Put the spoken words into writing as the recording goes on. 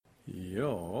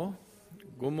Ja,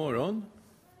 god morgon.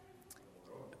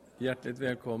 Hjärtligt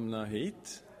välkomna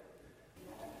hit.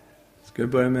 Ska vi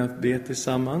börja med att be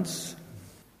tillsammans.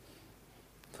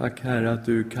 Tack Herre att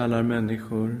du kallar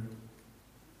människor,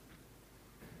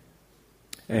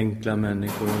 enkla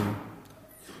människor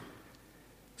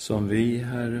som vi,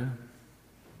 Herre.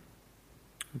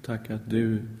 Och tack att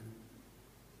du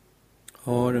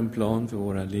har en plan för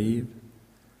våra liv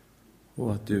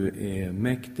och att du är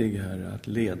mäktig, Herre, att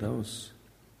leda oss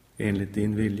enligt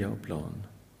din vilja och plan.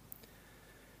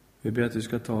 Vi ber att du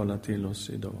ska tala till oss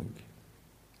idag.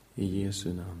 I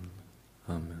Jesu namn.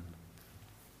 Amen.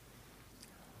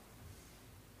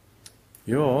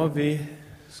 Ja, vi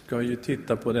ska ju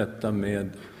titta på detta med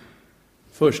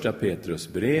första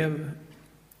Petrus brev.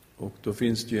 Och då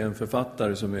finns det ju en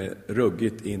författare som är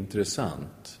ruggigt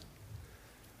intressant.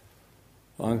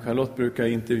 Och Ann-Charlotte brukar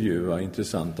intervjua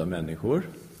intressanta människor.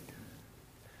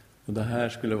 Och det här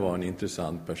skulle vara en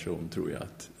intressant person, tror jag,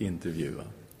 att intervjua.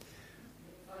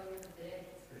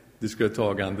 Du skulle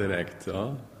ta han direkt,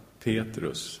 ja.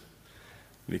 Petrus.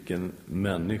 Vilken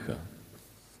människa.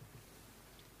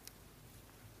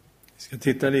 Vi ska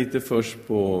titta lite först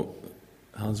på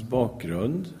hans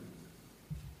bakgrund.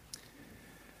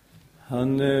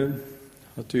 Han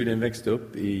har tydligen växt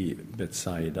upp i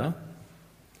Betsaida.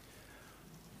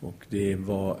 Och det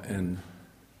var en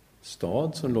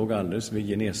stad som låg alldeles vid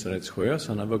Genesarets sjö,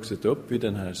 så han har vuxit upp vid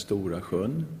den här stora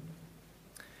sjön.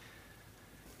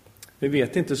 Vi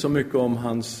vet inte så mycket om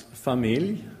hans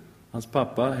familj. Hans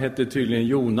pappa hette tydligen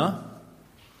Jona.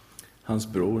 Hans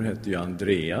bror hette ju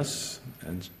Andreas,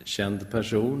 en känd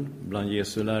person bland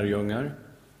Jesu lärjungar.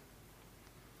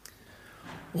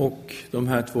 Och de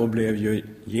här två blev ju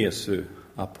Jesu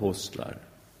apostlar.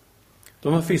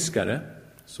 De var fiskare,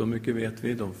 så mycket vet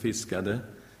vi. De fiskade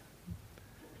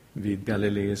vid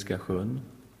Galileiska sjön.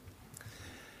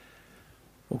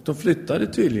 Och de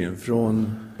flyttade tydligen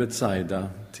från Betsaida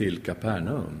till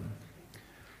Kapernaum.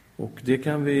 Och det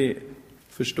kan vi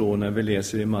förstå när vi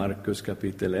läser i Markus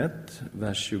kapitel 1,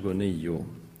 vers 29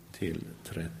 till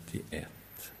 31.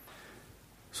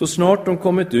 Så snart de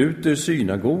kommit ut ur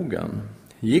synagogan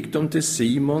gick de till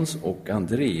Simons och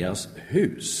Andreas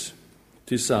hus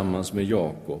tillsammans med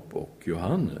Jakob och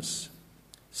Johannes.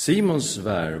 Simons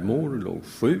svärmor låg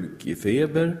sjuk i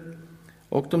feber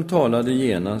och de talade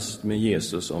genast med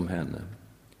Jesus om henne.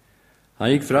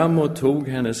 Han gick fram och tog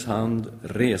hennes hand,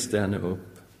 reste henne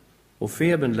upp och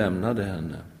febern lämnade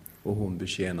henne och hon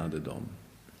betjänade dem.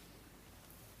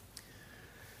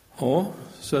 Ja,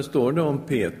 så står det om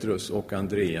Petrus och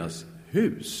Andreas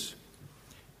hus.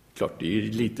 Klart, det är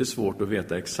lite svårt att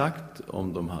veta exakt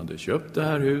om de hade köpt det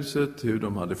här huset, hur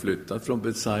de hade flyttat från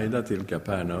Betsaida till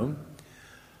Kapernaum.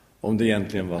 Om det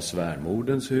egentligen var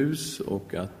svärmordens hus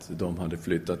och att de hade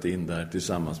flyttat in där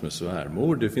tillsammans med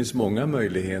svärmor. Det finns många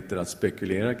möjligheter att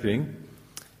spekulera kring.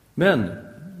 Men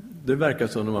det verkar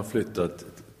som de har flyttat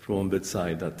från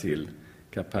Betsaida till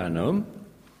Kapernaum.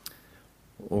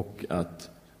 Och att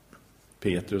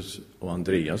Petrus och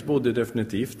Andreas bodde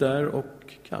definitivt där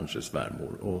och kanske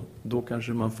svärmor. Och då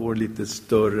kanske man får lite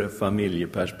större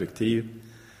familjeperspektiv.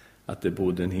 Att det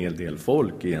bodde en hel del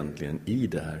folk egentligen i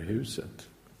det här huset.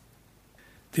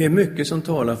 Det är mycket som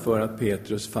talar för att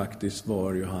Petrus faktiskt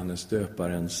var Johannes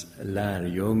döparens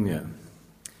lärjunge.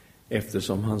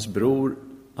 Eftersom hans bror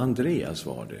Andreas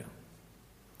var det.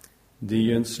 Det är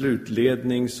ju en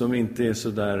slutledning som inte är så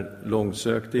där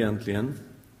långsökt egentligen.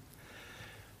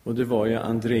 Och det var ju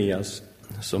Andreas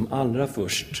som allra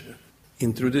först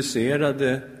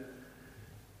introducerade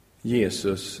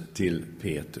Jesus till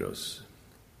Petrus.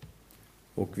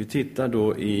 Och vi tittar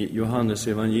då i Johannes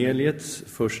evangeliets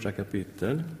första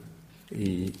kapitel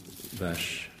i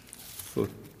vers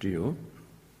 40.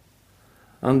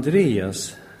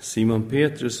 Andreas, Simon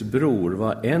Petrus bror,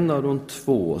 var en av de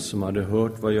två som hade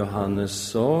hört vad Johannes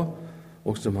sa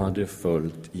och som hade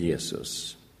följt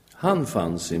Jesus. Han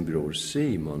fann sin bror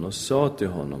Simon och sa till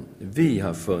honom: vi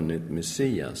har funnit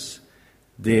Messias.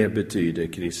 Det betyder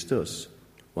Kristus.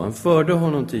 Och han förde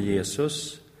honom till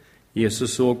Jesus.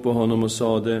 Jesus såg på honom och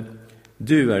sade: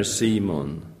 du är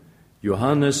Simon,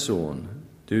 Johannes son.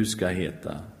 Du ska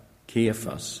heta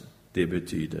Kefas. Det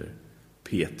betyder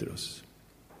Petrus.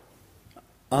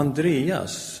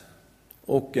 Andreas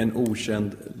och en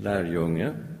okänd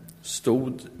lärjunge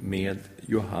stod med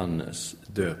Johannes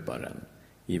döparen.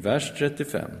 I vers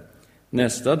 35.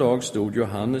 Nästa dag stod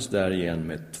Johannes där igen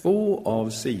med 2 av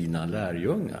sina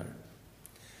lärjungar.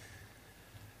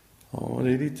 Ja,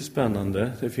 det är lite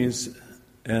spännande. Det finns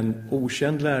en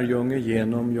okänd lärjunge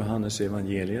genom Johannes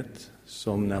evangeliet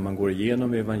som när man går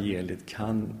igenom evangeliet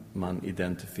kan man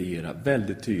identifiera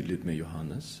väldigt tydligt med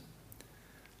Johannes.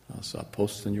 alltså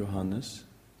aposteln Johannes.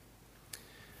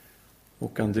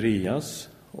 Och Andreas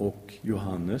och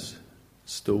Johannes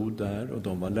stod där och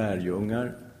de var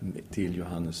lärjungar till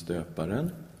Johannes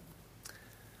döparen.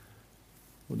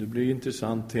 Och det blir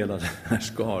intressant hela den här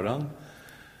skaran.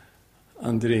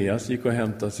 Andreas gick och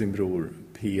hämtade sin bror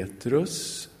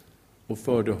Petrus och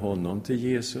förde honom till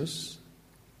Jesus.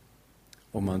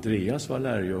 Om Andreas var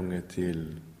lärjunge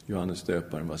till Johannes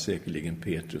döparen var säkerligen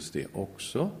Petrus det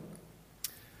också.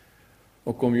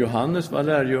 Och om Johannes var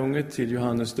lärjunge till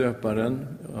Johannes döparen,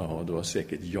 ja, då var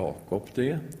säkert Jakob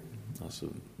det, alltså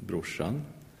brorsan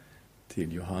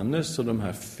till Johannes. Och de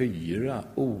här 4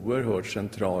 oerhört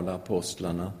centrala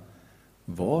apostlarna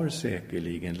var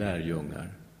säkerligen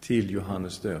lärjungar till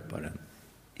Johannes döparen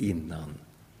innan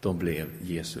de blev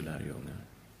Jesu lärjungar.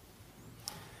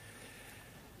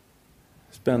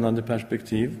 Spännande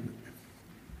perspektiv.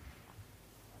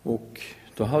 Och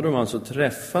då har de alltså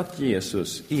träffat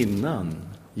Jesus innan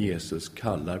Jesus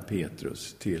kallar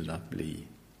Petrus till att bli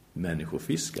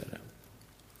människofiskare.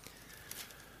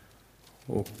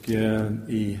 Och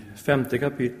i 5:e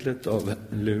kapitlet av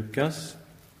Lukas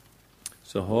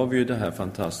så har vi ju det här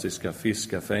fantastiska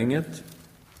fiskafänget.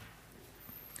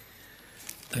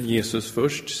 Där Jesus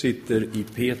först sitter i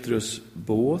Petrus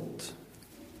båt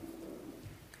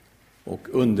och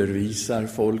undervisar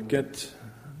folket,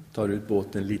 tar ut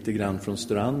båten lite grann från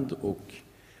strand. Och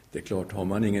det är klart, har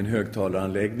man ingen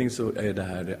högtalaranläggning så är det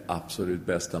här det absolut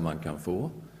bästa man kan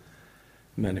få.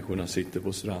 Människorna sitter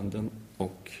på stranden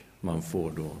och man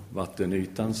får då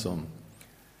vattenytan som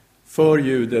för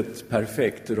ljudet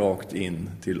perfekt rakt in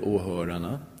till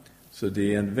åhörarna. Så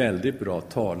det är en väldigt bra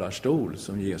talarstol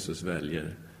som Jesus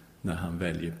väljer när han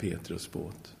väljer Petrus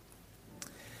båt.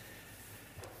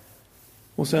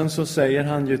 Och sen så säger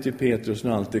han ju till Petrus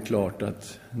när allt är klart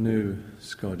att nu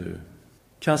ska du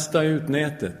kasta ut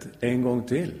nätet en gång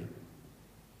till.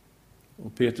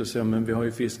 Och Petrus säger, men vi har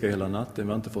ju fiskat hela natten,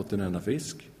 vi har inte fått en enda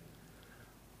fisk.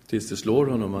 Tills det slår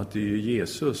honom att det är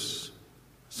Jesus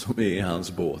som är i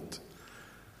hans båt.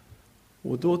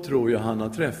 Och då tror jag han har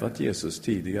träffat Jesus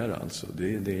tidigare, alltså.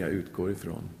 Det är det jag utgår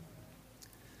ifrån.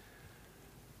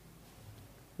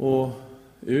 Och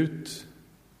ut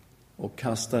och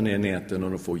kasta ner näten, och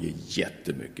de får ju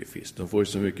jättemycket fisk. De får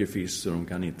så mycket fisk så de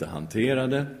kan inte hantera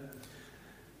det.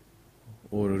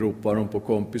 Och då ropar de på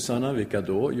kompisarna, vilka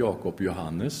då? Jakob och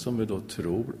Johannes, som vi då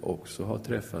tror också har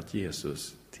träffat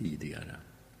Jesus tidigare.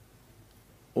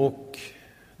 Och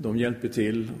de hjälper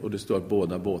till, och det står att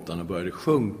båda båtarna började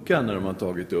sjunka när de har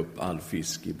tagit upp all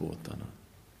fisk i båtarna.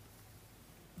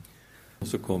 Och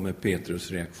så kommer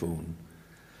Petrus reaktion.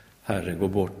 Herre, gå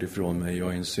bort ifrån mig,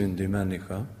 jag är en syndig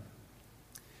människa.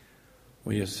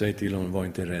 Och Jesus säger till honom, var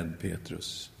inte rädd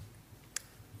Petrus.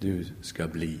 Du ska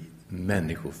bli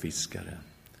människofiskare.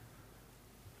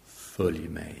 Följ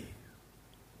mig.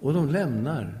 Och de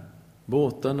lämnar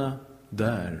båtarna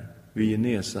där vid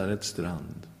Genesarets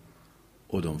strand.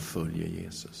 Och de följer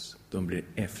Jesus. De blir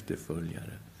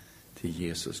efterföljare till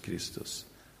Jesus Kristus.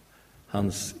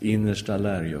 Hans innersta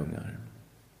lärjungar.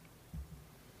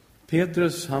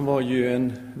 Petrus, han var ju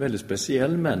en väldigt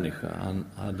speciell människa. Han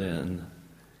hade en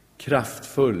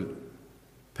kraftfull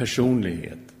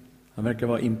personlighet. Han verkar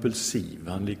vara impulsiv.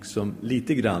 Han liksom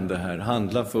lite grann det här,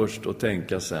 handla först och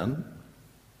tänka sen.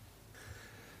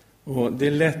 Och det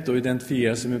är lätt att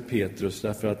identifiera sig med Petrus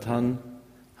därför att han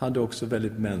hade också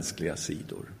väldigt mänskliga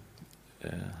sidor.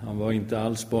 Han var inte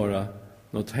alls bara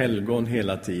något helgon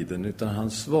hela tiden, utan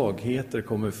hans svagheter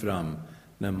kommer fram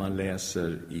när man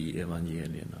läser i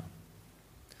evangelierna.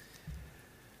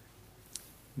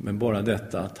 Men bara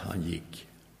detta att han gick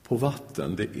på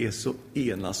vatten, det är så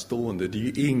enastående. Det är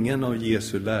ju ingen av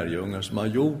Jesu lärjungar som har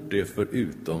gjort det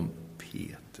förutom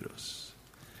Petrus.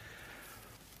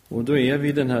 Och då är vi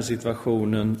i den här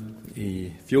situationen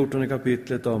i 14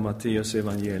 kapitlet av Matteus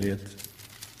evangeliet.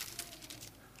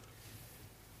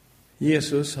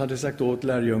 Jesus hade sagt åt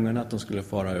lärjungarna att de skulle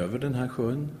fara över den här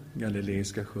sjön,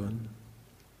 Galileiska sjön.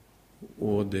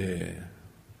 Och det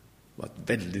var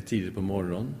väldigt tidigt på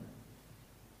morgonen.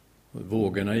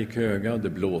 Vågorna gick höga och det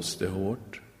blåste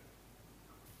hårt.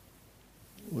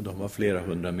 Och de var flera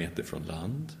 100 meter från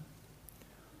land.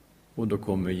 Och då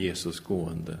kommer Jesus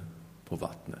gående på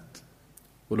vattnet.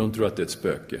 Och de tror att det är ett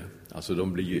spöke. Alltså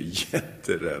de blir ju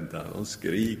jätterädda. De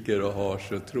skriker och har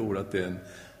sig och tror att det är en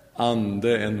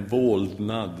ande, en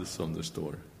vålnad som det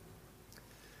står.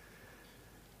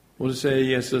 Och då säger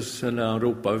Jesus, eller han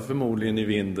ropar förmodligen i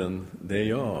vinden, det är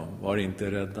jag, var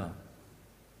inte rädda.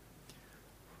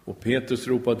 Och Petrus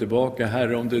ropar tillbaka,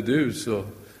 Herre, om det är du så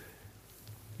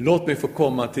låt mig få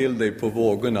komma till dig på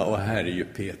vågorna. Och här är ju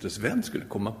Petrus, vem skulle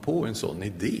komma på en sån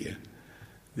idé?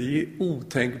 Det är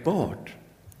otänkbart.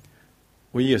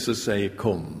 Och Jesus säger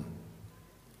kom.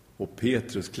 Och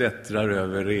Petrus klättrar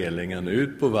över relingen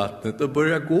ut på vattnet och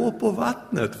börjar gå på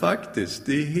vattnet faktiskt.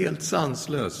 Det är helt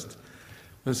sanslöst.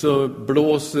 Men så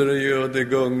blåser det ju och det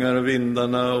gungar och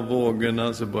vindarna och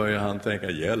vågorna. Så börjar han tänka,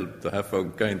 hjälp, det här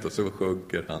funkar inte. Och så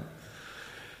sjunker han.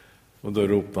 Och då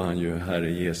ropar han ju,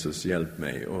 Herre Jesus, hjälp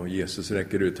mig. Och Jesus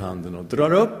räcker ut handen och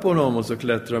drar upp honom. Och så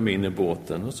klättrar de in i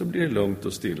båten. Och så blir det lugnt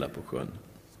och stilla på sjön.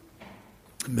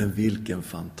 Men vilken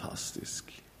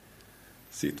fantastisk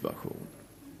situation.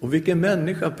 Och vilken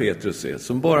människa Petrus är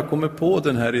som bara kommer på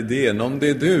den här idén. Om det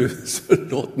är du, så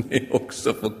låt mig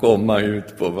också få komma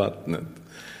ut på vattnet.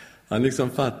 Han liksom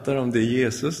fattar, om det är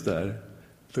Jesus där,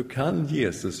 då kan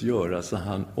Jesus göra så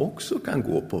han också kan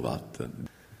gå på vatten.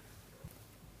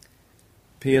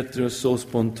 Petrus så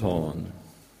spontan.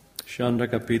 22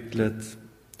 kapitlet,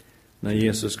 när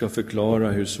Jesus ska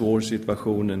förklara hur svår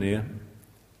situationen är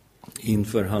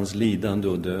inför hans lidande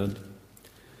och död,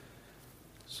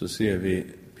 så ser vi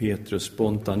Petrus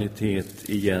spontanitet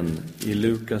igen i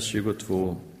Lukas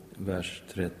 22, vers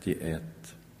 31.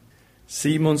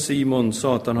 Simon, Simon,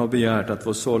 Satan har begärt att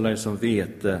få sålla dig som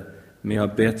vete, men jag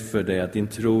har bett för dig att din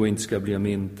tro inte ska bli om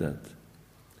intet.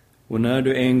 Och när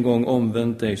du en gång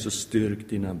omvänt dig, så styrk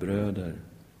dina bröder.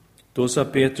 Då sa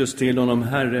Petrus till honom,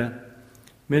 Herre,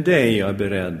 med dig är jag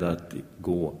beredd att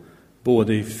gå,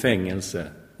 både i fängelse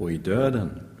och i döden.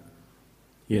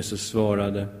 Jesus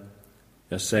svarade,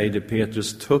 jag säger dig,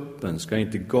 Petrus, tuppen ska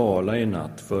inte gala i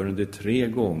natt förrän du 3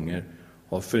 gånger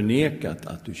har förnekat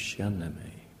att du känner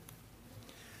mig.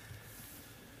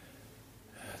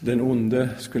 Den onde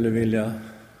skulle vilja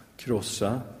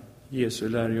krossa Jesu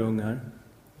lärjungar,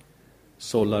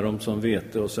 sålla dem som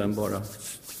vete och sen bara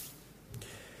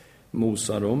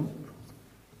mosa dem.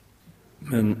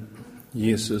 Men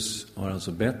Jesus har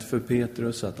alltså bett för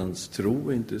Petrus att hans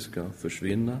tro inte ska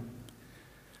försvinna.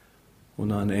 Och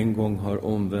när han en gång har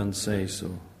omvänt sig, så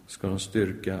ska de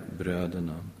styrka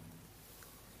bröderna.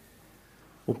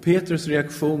 Och Petrus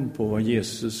reaktion på vad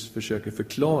Jesus försöker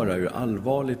förklara hur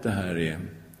allvarligt det här är,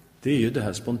 det är ju det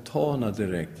här spontana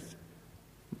direkt.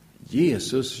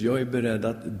 Jesus, jag är beredd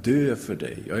att dö för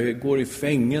dig. Jag går i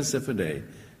fängelse för dig.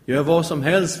 Jag gör vad som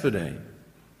helst för dig.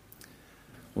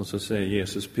 Och så säger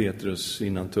Jesus, Petrus,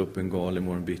 innan tuppen gal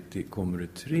imorgon bitti, kommer du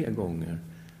 3 gånger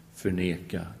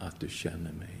förneka att du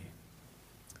känner mig.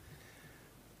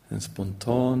 En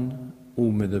spontan,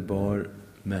 omedelbar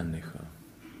människa.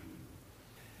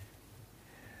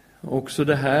 Också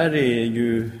det här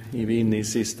är vi inne i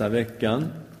sista veckan.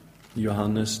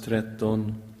 Johannes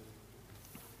 13.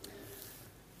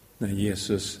 När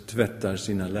Jesus tvättar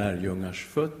sina lärjungars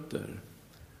fötter.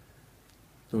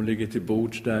 De ligger till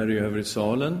bords där i övre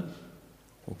salen.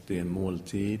 Och det är en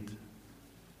måltid.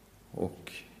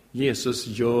 Och Jesus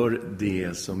gör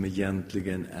det som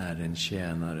egentligen är en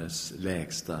tjänares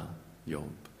lägsta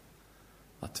jobb.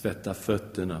 Att tvätta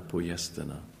fötterna på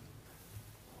gästerna.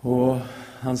 Och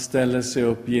han ställer sig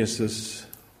upp, Jesus,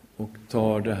 och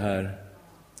tar det här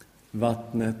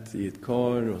vattnet i ett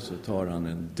kar. Och så tar han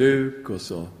en duk och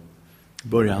så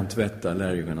börjar han tvätta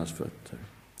lärjungarnas fötter.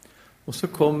 Och så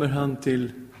kommer han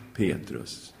till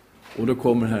Petrus. Och då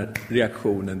kommer den här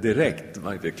reaktionen direkt.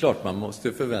 Det är klart man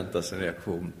måste förvänta sig en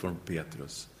reaktion från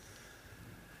Petrus.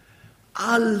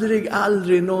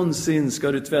 Aldrig någonsin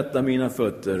ska du tvätta mina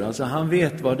fötter. Alltså han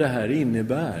vet vad det här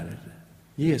innebär.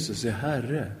 Jesus är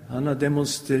Herre. Han har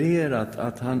demonstrerat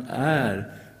att han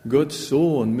är Guds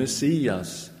son,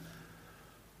 Messias.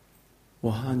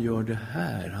 Och han gör det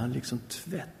här. Han liksom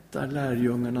tvättar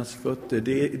lärjungarnas fötter.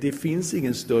 Det finns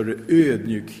ingen större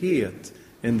ödmjukhet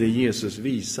än det Jesus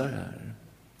visar här.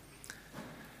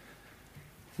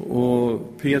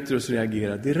 Och Petrus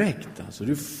reagerar direkt. Alltså,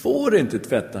 du får inte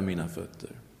tvätta mina fötter.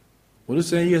 Och då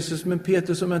säger Jesus, men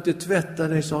Petrus, om jag inte tvättar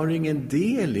dig så har du ingen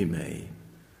del i mig.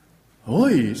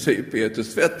 Oj, säger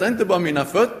Petrus, tvätta inte bara mina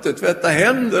fötter, tvätta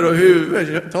händer och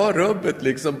huvud. Ta rubbet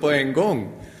liksom på en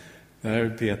gång. Där är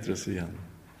Petrus igen.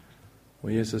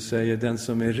 Och Jesus säger, den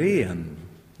som är ren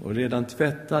och redan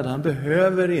tvättad, han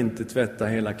behöver inte tvätta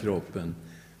hela kroppen.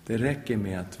 Det räcker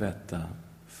med att tvätta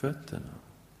fötterna.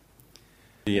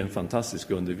 Det är en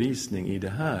fantastisk undervisning i det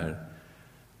här.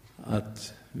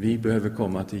 Att vi behöver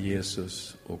komma till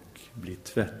Jesus och bli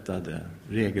tvättade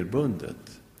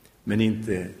regelbundet. Men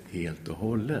inte helt och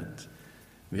hållet.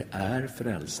 Vi är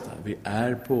frälsta, vi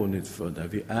är pånyttfödda,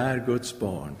 vi är Guds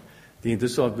barn. Det är inte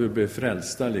så att vi blir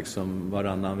frälsta liksom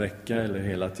varannan vecka eller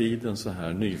hela tiden så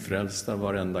här, nyfrälsta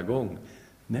varenda gång.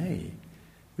 Nej,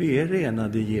 vi är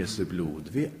renade i Jesu blod,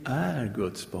 vi är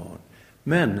Guds barn.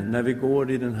 Men när vi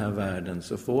går i den här världen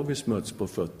så får vi smuts på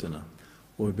fötterna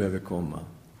och vi behöver komma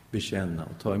bekänna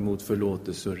och ta emot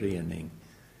förlåtelse och rening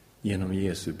genom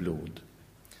Jesu blod.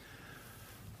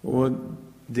 Och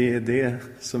det är det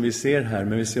som vi ser här,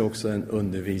 men vi ser också en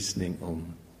undervisning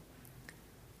om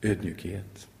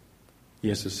ödmjukhet.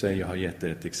 Jesus säger, jag har gett er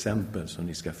ett exempel som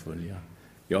ni ska följa.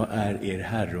 Jag är er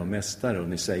herre och mästare, och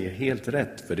ni säger helt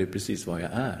rätt, för det är precis vad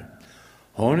jag är.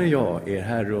 Har ni jag, er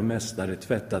herre och mästare,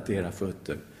 tvättat era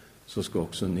fötter, så ska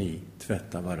också ni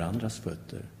tvätta varandras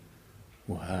fötter.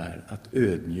 Och här, att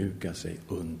ödmjuka sig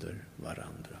under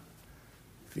varandra.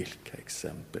 Vilka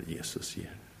exempel Jesus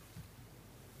ger.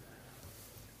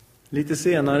 Lite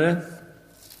senare,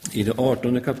 i det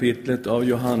 18:e kapitlet av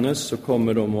Johannes, så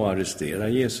kommer de att arrestera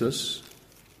Jesus.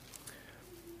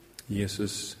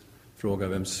 Jesus frågar,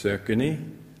 vem söker ni?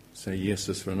 Säger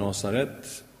Jesus från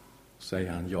Nasaret.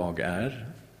 Säger han, jag är.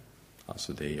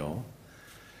 Alltså det är jag.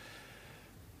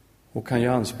 Och kan ge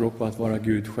anspråk på att vara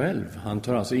Gud själv. Han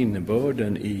tar alltså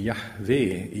innebörden i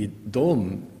Jahve,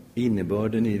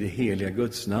 innebörden i det heliga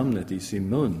Gudsnamnet i sin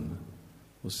mun.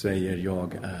 Och säger,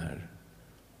 jag är.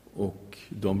 Och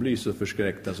de blir så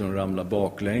förskräckta som de ramlar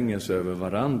baklänges över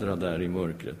varandra där i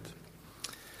mörkret.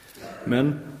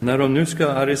 Men när de nu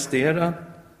ska arrestera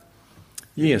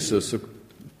Jesus, så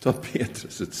tar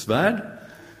Petrus ett svärd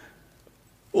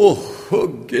och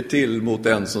hugger till mot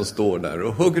en som står där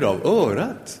och hugger av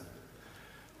örat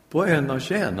på en av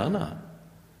tjänarna.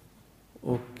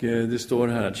 Och det står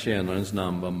här att tjänarens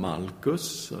namn var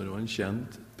Malkus, och det var en känd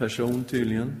person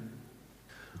tydligen.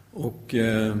 Och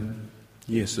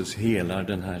Jesus helar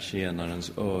den här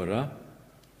tjänarens öra,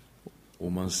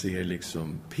 och man ser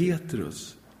liksom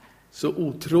Petrus så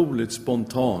otroligt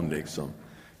spontan liksom.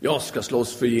 Jag ska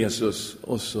slåss för Jesus,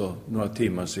 och så några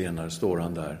timmar senare står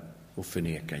han där och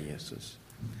förnekar Jesus.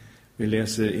 Vi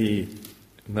läser i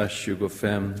vers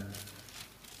 25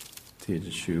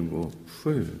 till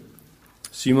 27.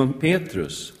 Simon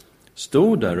Petrus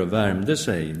stod där och värmde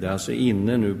sig. Det är alltså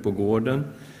inne nu på gården.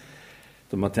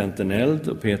 De har tänt en eld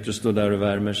och Petrus står där och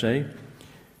värmer sig.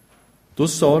 Då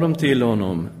sa de till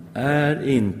honom, är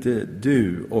inte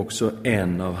du också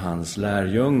en av hans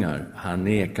lärjungar? Han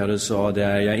nekade och sa, det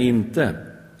är jag inte.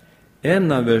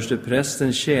 En av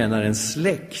översteprästen tjänar, en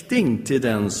släkting till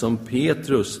den som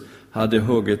Petrus hade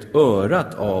huggit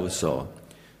örat av, sa,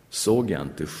 såg jag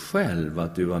inte själv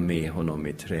att du var med honom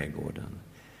i trädgården?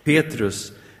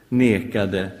 Petrus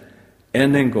nekade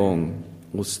än en gång,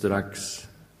 och strax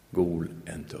gol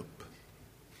en tupp.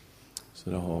 Så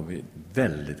då har vi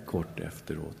väldigt kort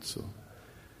efteråt, så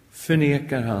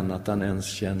förnekar han att han ens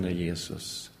känner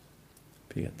Jesus,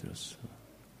 Petrus.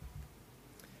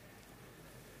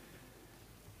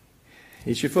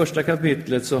 I 21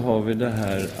 kapitlet så har vi det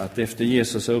här att efter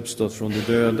Jesus har uppstått från de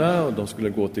döda och de skulle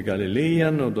gå till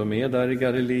Galileen, och de är där i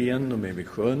Galileen, de är vid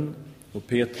sjön, och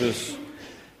Petrus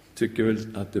tycker väl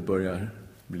att det börjar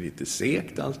bli lite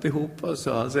segt alltihopa,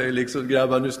 så han säger liksom,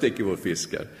 grabbar, nu sticker vi och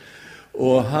fiskar.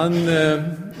 Och han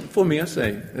får med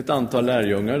sig ett antal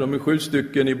lärjungar, de är 7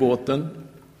 stycken i båten,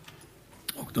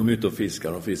 och de är ute och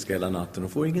fiskar hela natten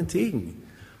och får ingenting.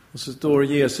 Och så står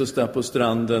Jesus där på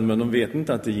stranden, men de vet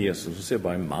inte att det är Jesus. Så ser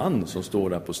bara en man som står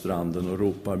där på stranden och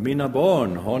ropar, mina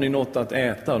barn, har ni något att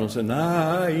äta? Och de säger,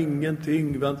 nej,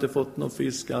 ingenting, vi har inte fått någon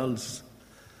fisk alls.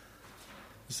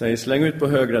 Säger, släng ut på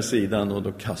högra sidan, och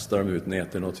då kastar de ut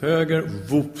näten åt höger.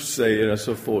 Vop, säger det,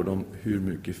 så får de hur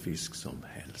mycket fisk som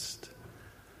helst.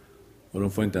 Och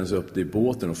de får inte ens upp det i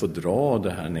båten och får dra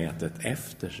det här nätet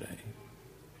efter sig.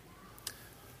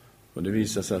 Och det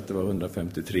visar sig att det var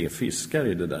 153 fiskar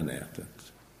i det där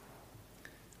nätet.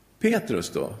 Petrus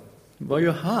då, vad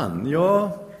gör han?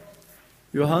 Ja,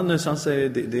 Johannes han säger,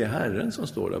 det är Herren som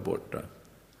står där borta.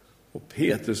 Och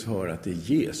Petrus hör att det är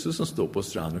Jesus som står på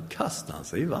stranden, och kastar han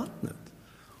sig i vattnet.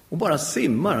 Och bara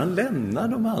simmar, han lämnar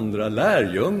de andra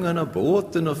lärjungarna,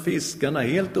 båten och fiskarna,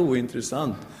 helt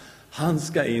ointressant. Han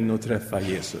ska in och träffa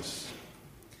Jesus.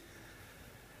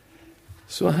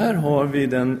 Så här har vi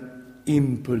den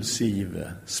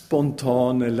impulsive,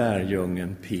 spontane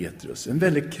lärjungen Petrus. En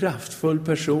väldigt kraftfull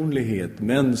personlighet,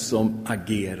 men som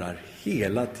agerar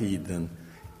hela tiden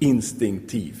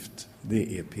instinktivt.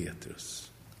 Det är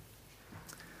Petrus.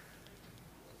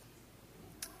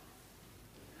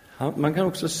 Man kan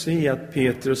också se att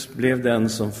Petrus blev den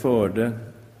som förde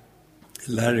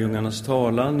lärjungarnas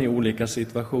talan i olika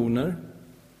situationer.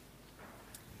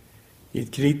 I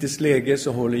ett kritiskt läge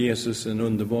så håller Jesus en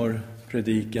underbar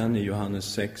predikan i Johannes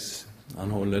 6.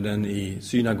 Han håller den i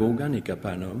synagogan i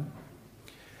Kapernaum.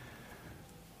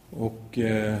 Och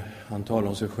han talar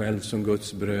om sig själv som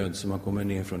Guds bröd som har kommit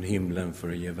ner från himlen för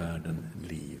att ge världen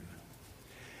liv.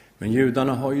 Men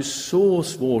judarna har ju så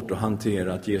svårt att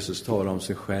hantera att Jesus talar om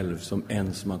sig själv som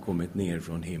en som har kommit ner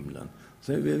från himlen.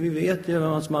 Så vi vet ju vem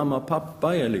hans mamma och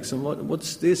pappa är liksom.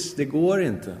 What's this? Det går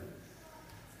inte.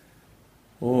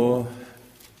 Och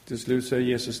till slut säger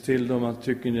Jesus till dem att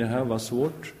tycker ni det här var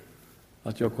svårt?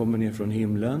 Att jag kommer ner från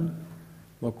himlen?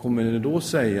 Vad kommer ni då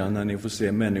säga när ni får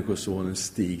se människosonen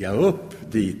stiga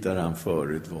upp dit där han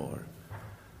förut var?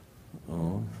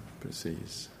 Ja,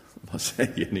 precis. Vad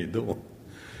säger ni då?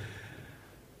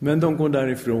 Men de går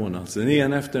därifrån, alltså, den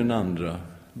ena efter den andra,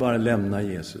 bara lämnar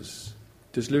Jesus.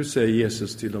 Till slut säger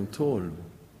Jesus till de 12,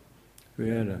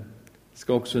 hur är det?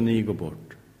 Ska också ni gå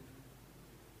bort?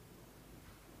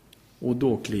 Och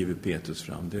då kliver Petrus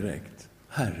fram direkt.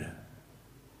 Herre,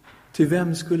 till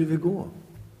vem skulle vi gå?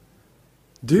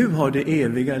 Du har det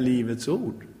eviga livets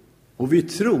ord. Och vi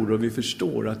tror och vi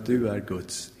förstår att du är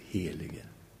Guds helige.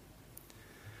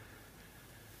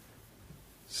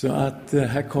 Så att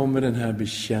här kommer den här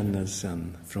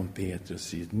bekännelsen från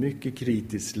Petrus i ett mycket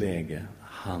kritiskt läge.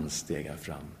 Han stegar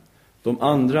fram. De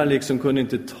andra liksom kunde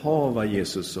inte ta vad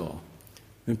Jesus sa.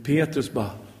 Men Petrus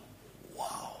bara, wow,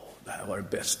 det här var den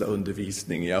bästa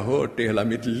undervisningen jag har hört i hela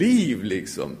mitt liv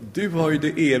liksom. Du har ju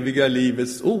det eviga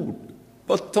livets ord.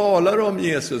 Vad talar du om,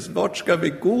 Jesus? Vart ska vi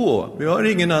gå? Vi har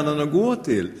ingen annan att gå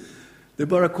till. Det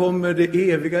bara kommer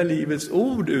det eviga livets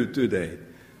ord ut ur dig.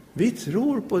 Vi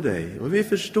tror på dig och vi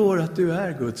förstår att du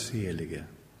är Guds helige.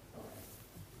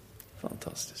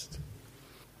 Fantastiskt.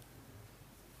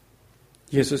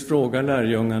 Jesus frågar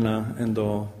lärjungarna en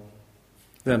dag,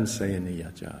 vem säger ni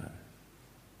att jag är?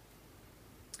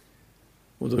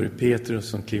 Och då är det Petrus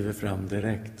som kliver fram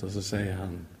direkt och så säger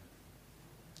han,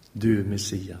 du är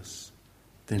Messias,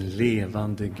 den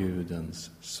levande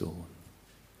Gudens son.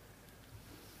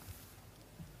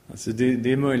 Alltså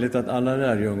det är möjligt att alla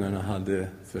lärjungarna hade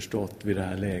förstått vid det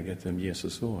här läget vem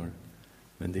Jesus var.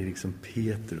 Men det är liksom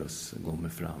Petrus som kommer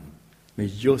fram med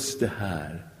just det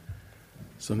här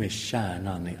som är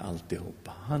kärnan i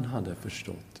alltihopa. Han hade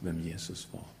förstått vem Jesus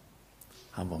var.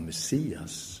 Han var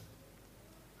Messias.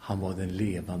 Han var den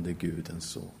levande Gudens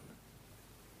son.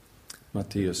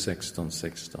 Matteus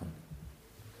 16:16.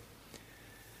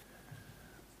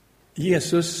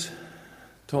 Jesus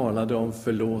talade om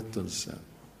förlåtelse.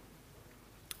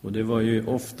 Och det var ju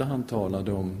ofta han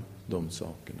talade om de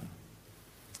sakerna.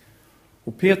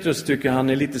 Och Petrus tycker han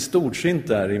är lite storsint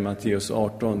där i Matteus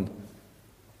 18.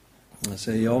 Han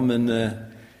säger, ja men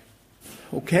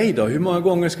okej då, hur många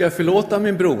gånger ska jag förlåta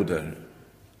min broder?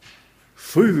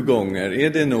 7 gånger, är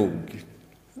det nog?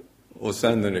 Och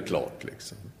sen är det klart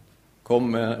liksom.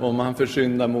 Om han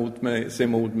försyndar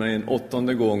mot mig en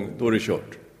 8:e gång, då är det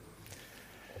kört.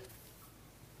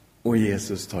 Och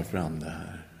Jesus tar fram det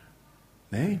här.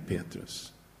 Nej,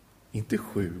 Petrus, inte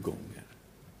 7 gånger,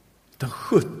 utan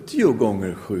 70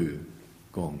 gånger 7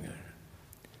 gånger.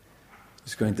 Du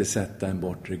ska inte sätta en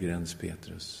bortre gräns,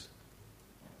 Petrus.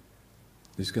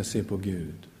 Du ska se på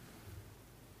Gud.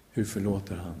 Hur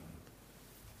förlåter han?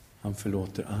 Han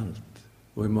förlåter allt.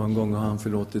 Och hur många gånger har han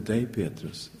förlåtit dig,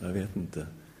 Petrus? Jag vet inte.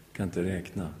 Kan inte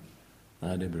räkna.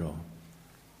 Nej, det är bra.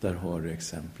 Där har du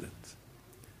exemplet.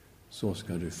 Så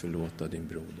ska du förlåta din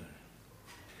broder.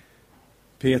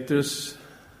 Petrus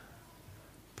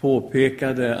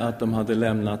påpekade att de hade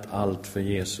lämnat allt för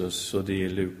Jesus, och det är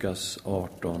Lukas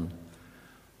 18.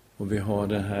 Och vi har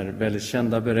den här väldigt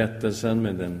kända berättelsen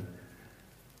med den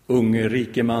unge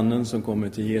rike mannen som kommer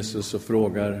till Jesus och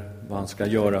frågar vad han ska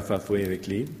göra för att få evigt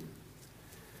liv.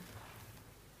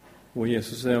 Och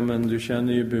Jesus säger, men du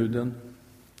känner ju buden.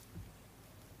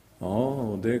 Ja,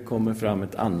 och det kommer fram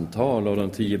ett antal av de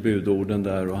 10 budorden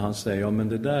där, och han säger, ja men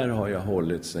det där har jag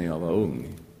hållit sedan jag var ung.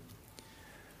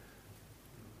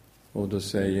 Och då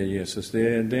säger Jesus,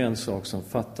 det är en sak som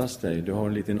fattas dig. Du har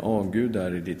en liten avgud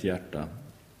där i ditt hjärta.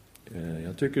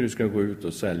 Jag tycker du ska gå ut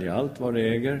och sälja allt vad du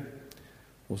äger,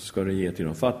 och så ska du ge till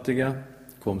de fattiga.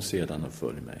 Kom sedan och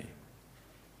följ mig.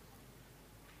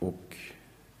 Och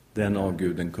den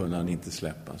avguden kunde han inte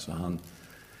släppa, så han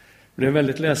blev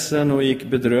väldigt ledsen och gick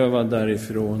bedrövad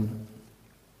därifrån.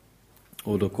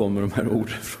 Och då kommer de här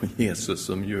orden från Jesus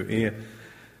som ju är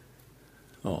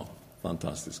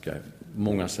fantastiska på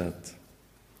många sätt.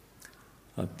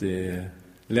 Att det är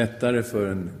lättare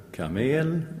för en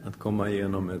kamel att komma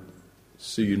igenom ett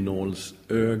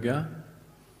synålsöga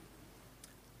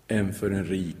än för en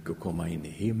rik att komma in i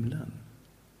himlen.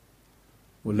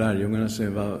 Och lärjungarna säger,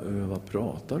 vad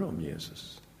pratar du om,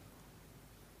 Jesus?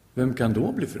 Vem kan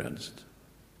då bli frälst?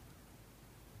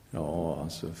 Ja,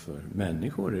 alltså för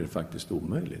människor är det faktiskt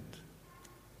omöjligt.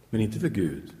 Men inte för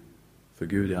Gud. För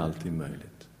Gud är alltid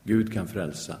möjligt. Gud kan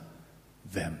frälsa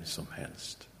vem som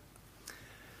helst.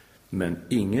 Men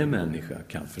ingen människa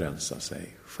kan frälsa sig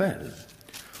själv.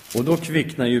 Och då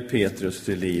kvicknar ju Petrus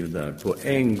till liv där på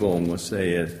en gång och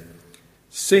säger: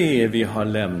 se, vi har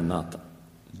lämnat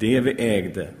det vi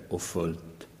ägde och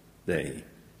följt dig.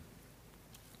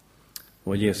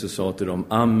 Och Jesus sa till dem: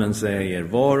 amen säger er,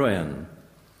 var och en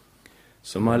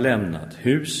som har lämnat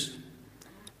hus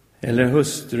eller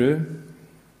hustru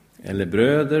eller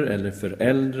bröder eller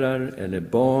föräldrar eller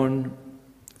barn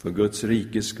för Guds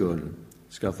rikes skull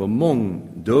ska få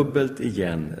mångdubbelt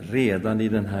igen redan i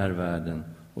den här världen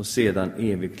och sedan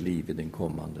evigt liv i den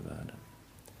kommande världen.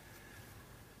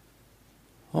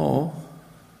 Ja,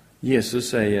 Jesus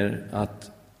säger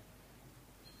att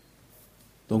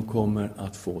de kommer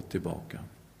att få tillbaka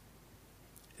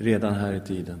redan här i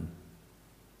tiden,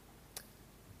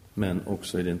 men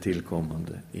också i den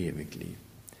tillkommande evigt liv.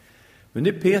 Men det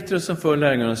är Petrus som för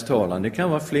lärjungarnas talan. Det kan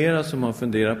vara flera som har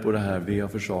funderat på det här. Vi har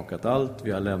försakat allt,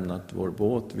 vi har lämnat vår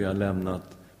båt, vi har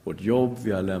lämnat vårt jobb,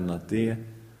 vi har lämnat det.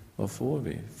 Vad får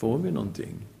vi? Får vi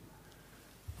någonting?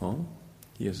 Ja,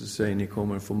 Jesus säger: ni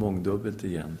kommer att få mångdubbelt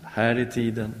igen, här i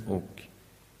tiden och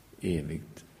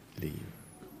evigt liv.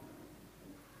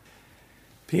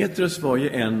 Petrus var ju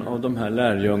en av de här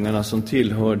lärjungarna som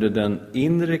tillhörde den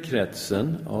inre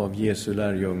kretsen av Jesu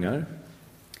lärjungar.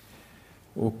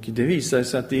 Och det visar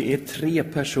sig att det är 3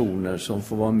 personer som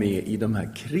får vara med i de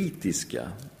här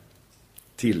kritiska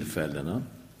tillfällena.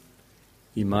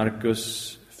 I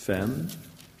Markus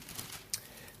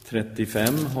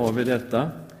 5:35 har vi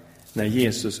detta, när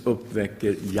Jesus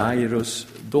uppväcker Jairus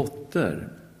dotter.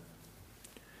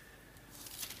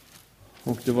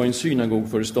 Och det var en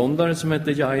synagogföreståndare som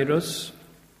hette Jairus,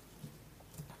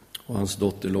 och hans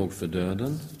dotter låg för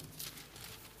döden.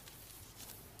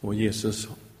 Och Jesus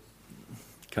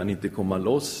kan inte komma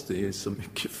loss, det är så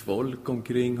mycket folk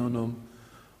omkring honom.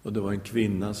 Och det var en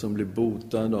kvinna som blev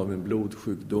botad av en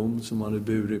blodsjukdom som han hade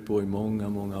burit på i många,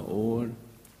 många år.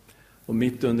 Och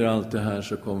mitt under allt det här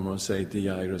så kommer de och säger till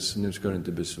Jairus: nu ska du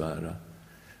inte besvära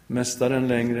mästaren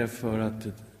längre, för att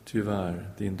tyvärr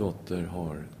din dotter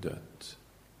har dött.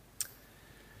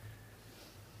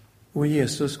 Och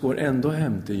Jesus går ändå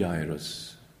hem till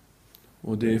Jairus.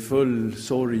 Och det är full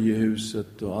sorg i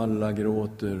huset och alla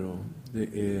gråter och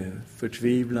det är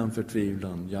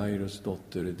förtvivlan. Jairus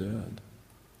dotter är död.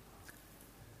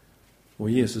 Och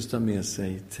Jesus tar med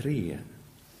sig 3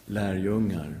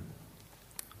 lärjungar.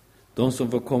 De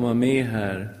som får komma med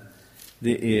här,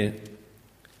 det är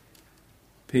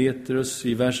Petrus.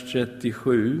 I vers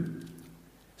 37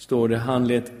 står det: han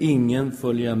lät ingen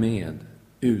följa med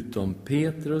utom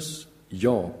Petrus,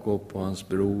 Jakob och hans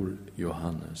bror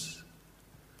Johannes.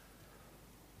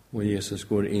 Och Jesus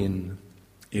går in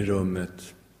i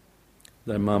rummet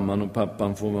där mamman och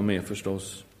pappan får vara med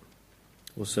förstås,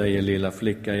 och säger: lilla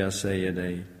flicka, jag säger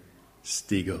dig,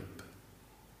 stig upp.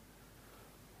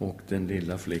 Och den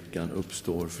lilla flickan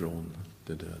uppstår från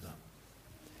de döda.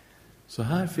 Så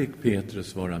här fick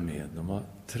Petrus vara med. De var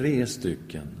 3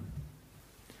 stycken.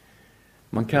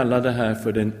 Man kallar det här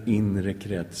för den inre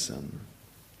kretsen.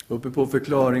 Uppe på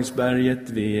förklaringsberget,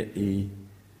 vi är i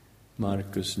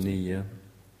Markus 9,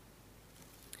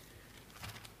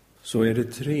 så är det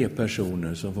 3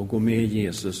 personer som får gå med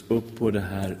Jesus upp på det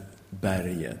här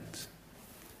berget.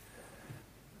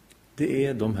 Det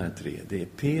är de här 3. Det är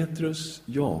Petrus,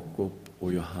 Jakob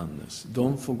och Johannes.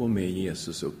 De får gå med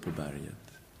Jesus upp på berget.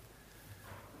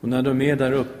 Och när de är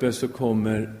där uppe så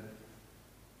kommer,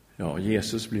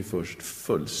 Jesus blir först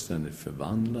fullständigt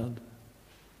förvandlad.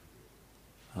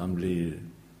 Han blir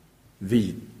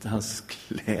vit, hans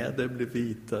kläder blir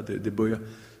vita. Det börjar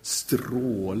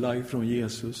stråla ifrån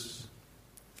Jesus.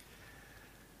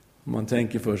 Man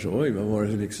tänker först: oj, vad var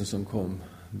det liksom som kom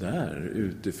där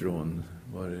utifrån?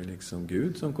 Var det liksom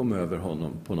Gud som kom över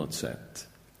honom på något sätt?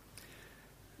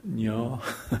 Ja,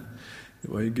 det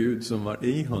var ju Gud som var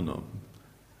i honom.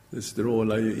 Det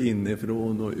strålar ju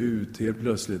inifrån och ut. Helt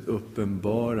plötsligt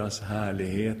uppenbaras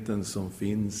härligheten som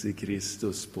finns i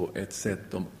Kristus på ett sätt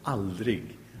de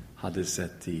aldrig hade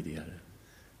sett tidigare.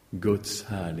 Guds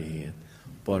härlighet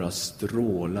bara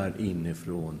strålar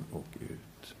inifrån och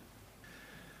ut.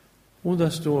 Och där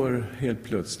står helt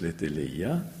plötsligt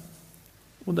Elia.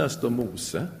 Och där står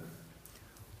Mose.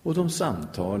 Och de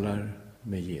samtalar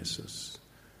med Jesus.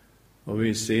 Och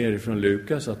vi ser från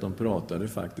Lukas att de pratade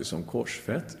faktiskt om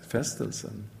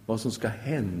korsfästelsen. Vad som ska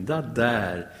hända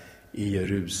där i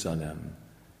Jerusalem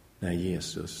när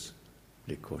Jesus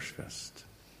blir korsfäst.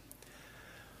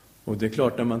 Och det är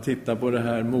klart, när man tittar på det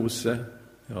här, Mose,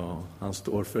 han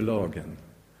står för lagen.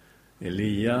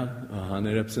 Elia, han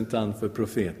är representant för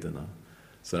profeterna.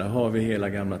 Så där har vi hela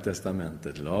Gamla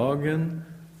testamentet. Lagen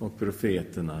och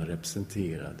profeterna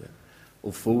representerade.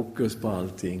 Och fokus på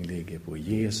allting ligger på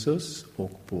Jesus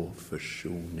och på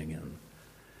försoningen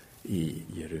i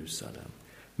Jerusalem.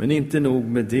 Men inte nog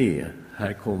med det.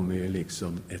 Här kommer ju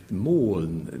liksom ett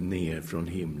moln ner från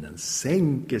himlen,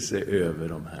 sänker sig över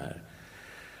de här.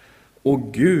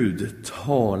 Och Gud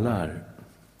talar: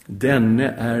 denne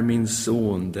är min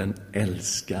son, den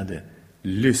älskade.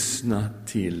 Lyssna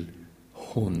till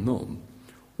honom.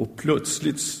 Och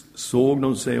plötsligt såg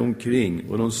de sig omkring,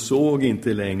 och de såg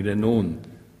inte längre någon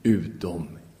utom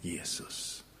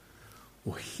Jesus.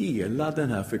 Och hela den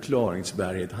här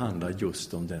förklaringsberget handlar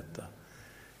just om detta.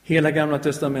 Hela Gamla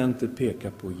testamentet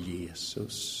pekar på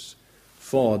Jesus.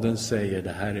 Fadern säger: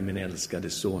 det här är min älskade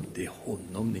son, det är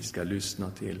honom ni ska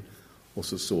lyssna till. Och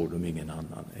så såg de ingen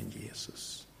annan än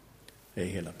Jesus. Det är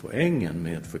hela poängen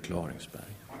med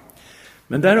förklaringsberget.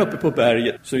 Men där uppe på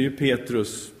berget så är ju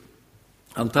Petrus,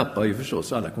 han tappar ju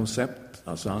förstås alla koncept.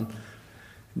 Alltså han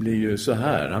blir ju så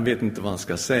här, han vet inte vad han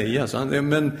ska säga. Så han,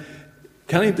 men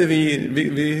kan inte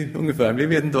vi ungefär, vi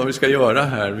vet inte vad vi ska göra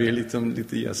här. Vi är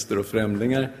lite gäster och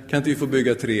främlingar. Kan inte vi få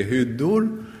bygga 3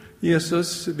 hyddor?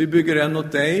 Jesus, vi bygger en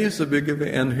åt dig, så bygger vi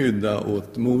en hydda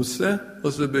åt Mose,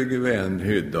 och så bygger vi en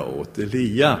hydda åt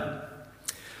Elia.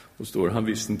 Och står, han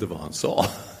visste inte vad han sa.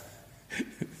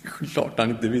 Klart han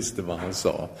inte visste vad han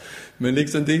sa. Men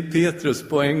liksom det är Petrus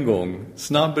på en gång.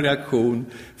 Snabb reaktion.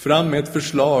 Fram med ett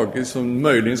förslag som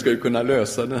möjligen skulle kunna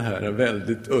lösa den här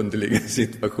väldigt underliga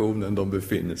situationen de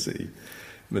befinner sig i.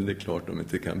 Men det är klart de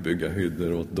inte kan bygga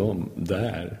hyddor åt dem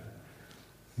där.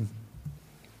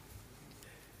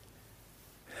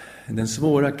 Den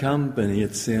svåra kampen i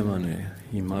Getsemane,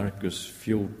 i Markus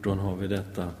 14 har vi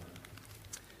detta.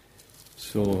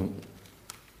 Så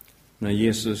när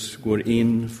Jesus går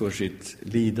in för sitt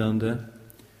lidande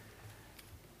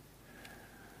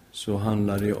så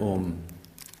handlar det om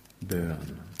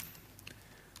bön.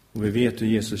 Och vi vet hur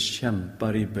Jesus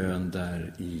kämpar i bön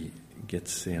där i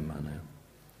Getsemane.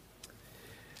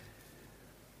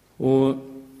 Och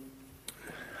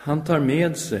han tar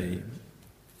med sig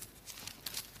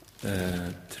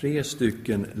 3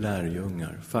 stycken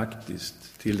lärjungar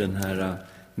faktiskt till den här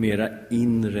mera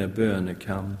inre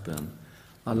bönekampen.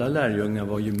 Alla lärjungar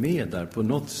var ju med där på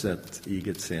något sätt i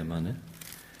Getsemane.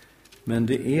 Men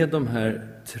det är de här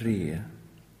 3.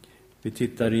 Vi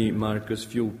tittar i Markus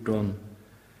 14,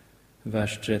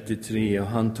 vers 33. Och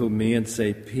han tog med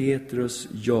sig Petrus,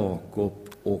 Jakob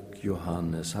och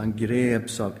Johannes. Han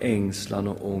greps av ängslan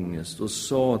och ångest och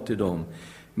sa till dem: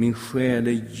 min själ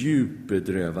är djupt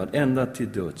bedrövad, ända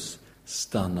till döds.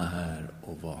 Stanna här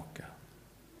och vaka.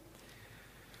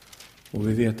 Och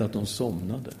vi vet att de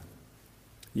somnade.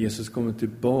 Jesus kommer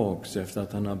tillbaks efter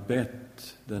att han har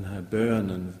bett den här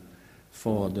bönen: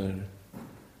 Fader,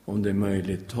 om det är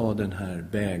möjligt, ta den här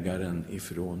bägaren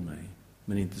ifrån mig.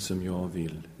 Men inte som jag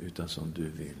vill, utan som du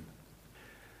vill.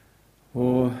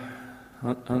 Och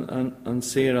han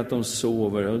ser att de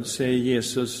sover. Och då säger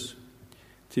Jesus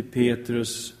till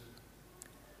Petrus: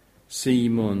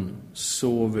 Simon,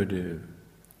 sover du?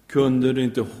 Kunde du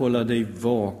inte hålla dig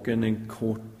vaken en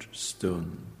kort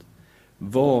stund?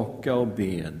 Vaka och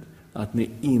bed att ni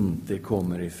inte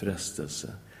kommer i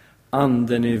frestelse.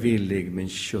 Anden är villig, men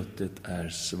köttet är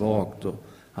svagt. Och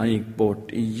han gick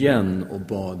bort igen och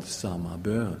bad samma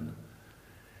bön.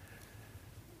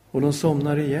 Och de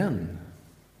somnar igen.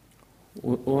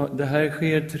 Och det här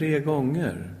sker 3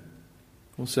 gånger.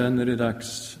 Och sen när det är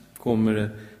dags kommer det: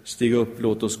 stig upp,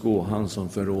 låt oss gå, han som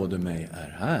förråder mig är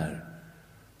här.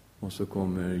 Och så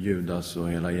kommer Judas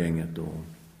och hela gänget då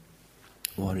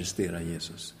och arresterar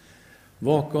Jesus.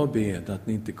 Vaka och bed att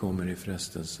ni inte kommer i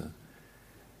frestelse.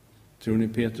 Tror ni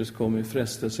Petrus kom i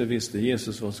frestelse? Visste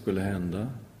Jesus vad skulle hända?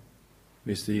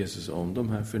 Visste Jesus om de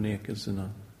här förnekelserna?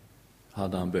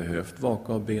 Hade han behövt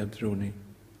vaka och bed, tror ni?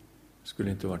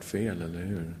 Skulle inte varit fel, eller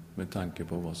hur? Med tanke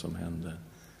på vad som hände.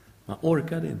 Man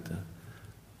orkade inte.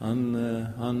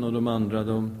 Han och de andra,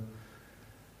 de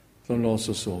la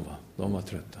sig och sova. De var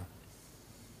trötta.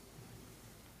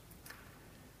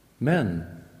 Men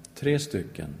 3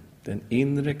 stycken, den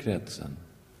inre kretsen,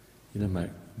 i de här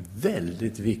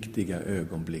väldigt viktiga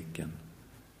ögonblicken,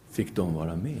 fick de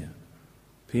vara med.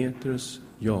 Petrus,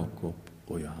 Jakob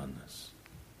och Johannes.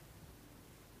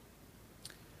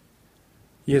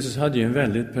 Jesus hade ju en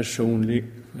väldigt personlig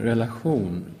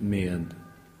relation med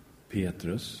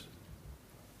Petrus.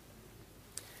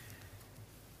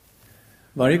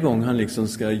 Varje gång han liksom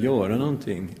ska göra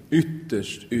någonting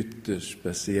ytterst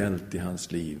speciellt i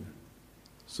hans liv,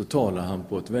 så talar han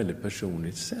på ett väldigt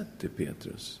personligt sätt till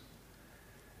Petrus.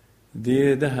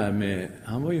 Det är det här med,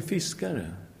 han var ju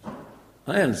fiskare.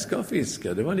 Han älskade att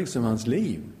fiska, det var liksom hans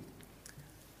liv.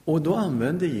 Och då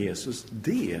använde Jesus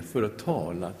det för att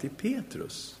tala till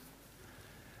Petrus.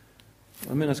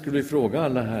 Jag menar, skulle vi fråga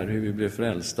alla här hur vi blev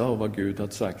frälsta och vad Gud har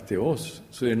sagt till oss,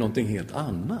 så är det någonting helt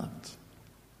annat.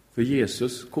 För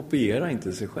Jesus kopierar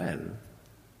inte sig själv.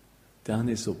 Det han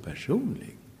är så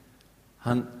personlig.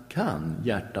 Han kan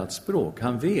hjärtats språk.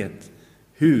 Han vet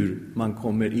hur man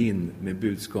kommer in med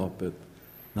budskapet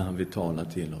när han vill tala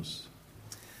till oss.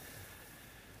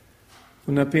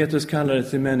 Och när Petrus kallade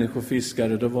till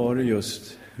människofiskare, då var det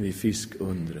just vid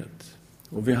fiskundret.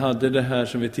 Och vi hade det här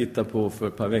som vi tittade på för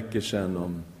ett par veckor sedan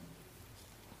om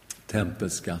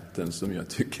tempelskatten, som jag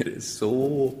tycker är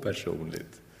så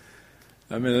personligt.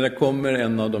 Jag menar, det kommer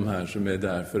en av de här som är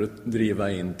där för att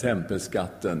driva in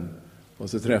tempelskatten. Och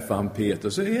så träffar han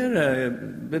Petrus. Så är det,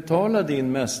 betala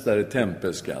din mästare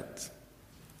tempelskatt.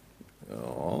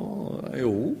 Ja,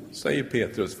 jo, säger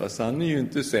Petrus, fast han är ju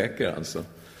inte säker alltså.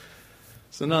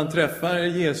 Så när han träffar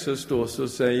Jesus då, så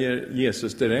säger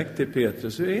Jesus direkt till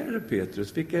Petrus: hur är det,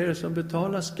 Petrus? Vilka är det som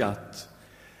betalar skatt?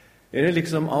 Är det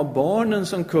liksom av barnen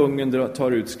som kungen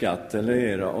tar ut skatt, eller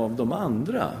är det av de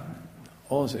andra?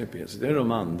 Ja, säger Petrus, det är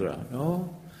de andra. Ja,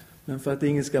 men för att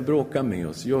ingen ska bråka med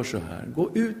oss, gör så här.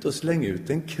 Gå ut och släng ut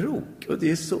en krok. Och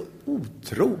det är så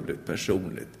otroligt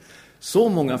personligt. Så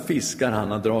många fiskar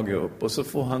han har dragit upp, och så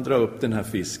får han dra upp den här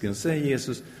fisken. Säger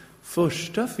Jesus: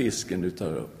 första fisken du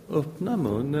tar upp, öppna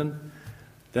munnen.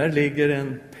 Där ligger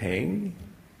en peng.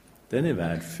 Den är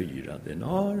värd 4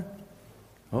 denar.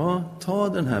 Ja, ta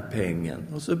den här pengen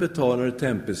och så betalar du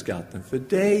tempelskatten för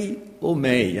dig och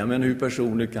mig. Jag menar, hur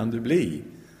personlig kan du bli?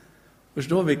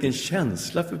 Förstå vilken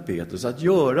känsla för Petrus att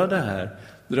göra det här.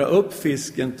 Dra upp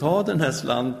fisken, ta den här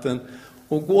slanten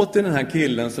och gå till den här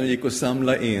killen som gick och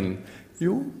samla in.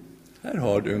 Jo, här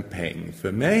har du en peng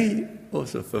för mig och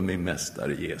så för min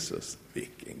mästare Jesus.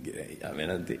 Vilken grej. Jag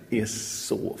menar, det är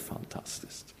så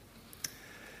fantastiskt.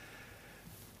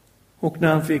 Och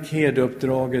när han fick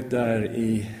herdeuppdraget där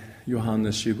i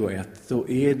Johannes 21, då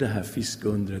är det här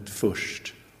fiskundret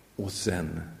först. Och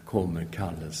sen kommer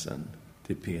kallelsen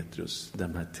till Petrus.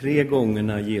 De här 3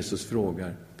 gångerna Jesus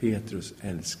frågar: Petrus,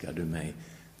 älskar du mig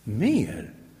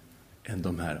mer än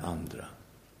de här andra?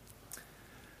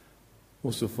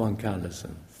 Och så får han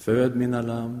kallelsen: föd mina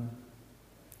lamm,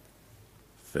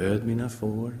 föd mina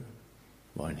får,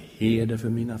 var en herde för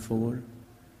mina får.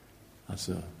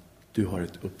 Alltså, du har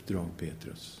ett uppdrag,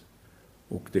 Petrus,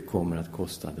 och det kommer att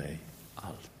kosta dig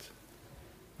allt.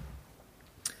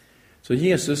 Så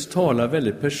Jesus talar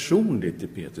väldigt personligt till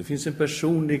Petrus. Det finns en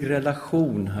personlig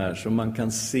relation här som man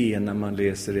kan se när man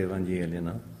läser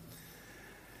evangelierna.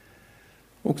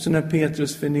 Också när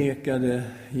Petrus förnekade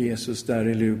Jesus där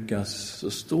i Lukas,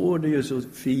 så står det ju så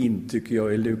fint, tycker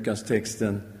jag, i Lukas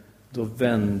texten. Då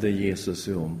vände Jesus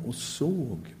sig om och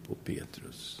såg på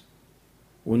Petrus.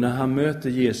 Och när han möter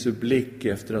Jesu blick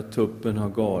efter att tuppen har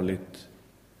galit,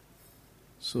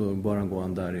 så bara går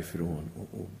han därifrån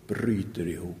och bryter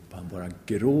ihop. Han bara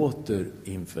gråter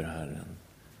inför Herren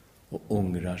och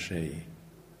ångrar sig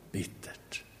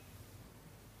bittert.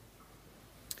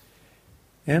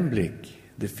 En blick.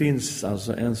 Det finns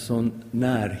alltså en sån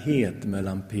närhet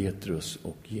mellan Petrus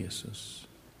och Jesus.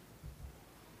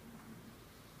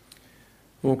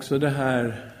 Och också det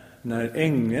här när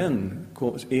ängeln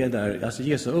är där, alltså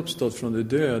Jesus har uppstått från de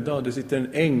döda och det sitter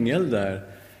en ängel där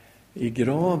i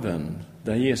graven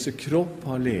där Jesu kropp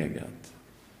har legat.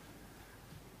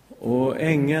 Och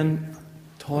ängeln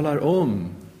talar om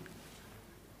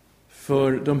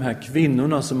för de här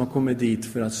kvinnorna som har kommit dit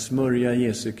för att smörja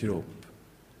Jesu kropp: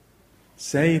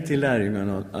 säg till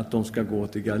lärjungarna att de ska gå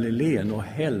till Galileen och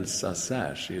hälsa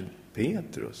särskilt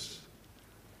Petrus.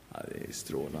 Ja, det är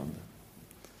strålande.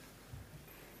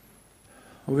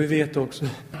 Och vi vet också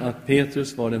att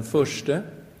Petrus var den första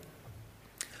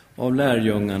av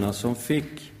lärjungarna som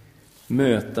fick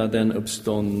möta den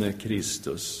uppståndne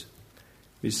Kristus.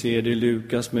 Vi ser det i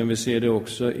Lukas, men vi ser det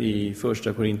också i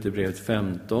Första Korinthierbrevet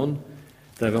 15,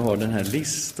 där vi har den här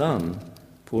listan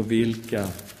på vilka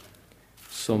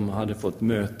som hade fått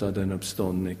möta den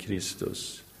uppståndne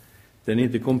Kristus. Den är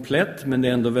inte komplett, men det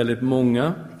är ändå väldigt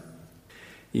många.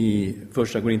 I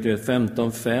Första Korinthierbrevet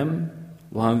 15:5,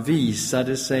 och han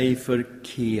visade sig för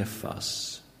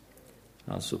Kefas,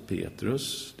 alltså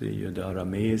Petrus, det är ju det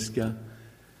arameiska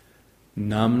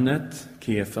namnet.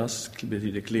 Kefas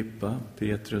betyder klippa,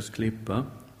 Petrus klippa.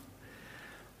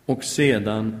 Och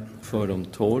sedan för de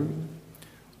 12,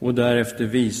 och därefter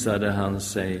visade han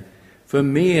sig för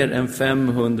mer än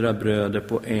 500 bröder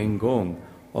på en gång,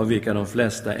 av vilka de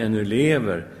flesta ännu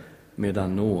lever,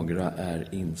 medan några är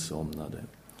insomnade.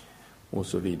 Och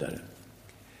så vidare.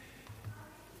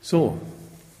 Så,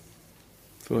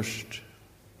 först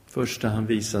första han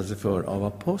visade sig för av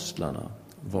apostlarna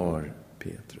var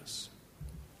Petrus.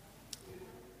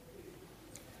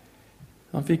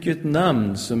 Han fick ju ett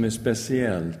namn som är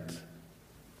speciellt.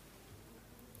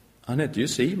 Han hette ju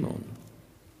Simon.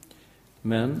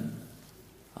 Men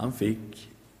han fick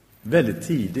väldigt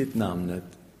tidigt namnet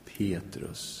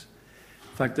Petrus.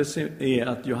 Faktiskt är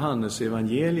att Johannes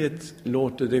evangeliet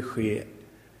låter det ske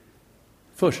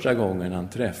första gången han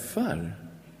träffar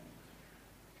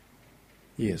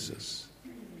Jesus.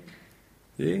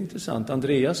 Det är intressant.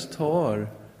 Andreas tar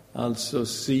alltså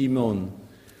Simon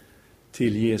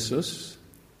till Jesus.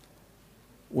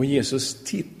 Och Jesus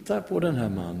tittar på den här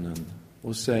mannen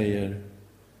och säger: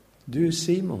 du är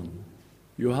Simon,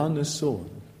 Johannes son.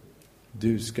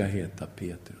 Du ska heta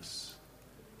Petrus.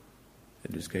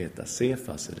 Du ska heta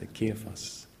Sefas eller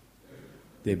Kefas.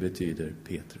 Det betyder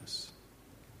Petrus.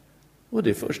 Och det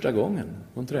är första gången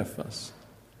de träffas.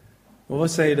 Och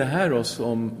vad säger det här oss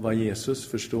om vad Jesus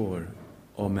förstår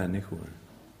av människor?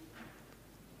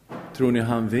 Tror ni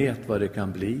han vet vad det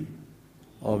kan bli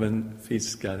av en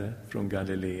fiskare från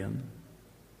Galileen?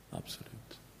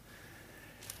 Absolut.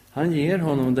 Han ger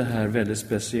honom det här väldigt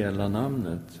speciella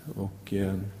namnet. Och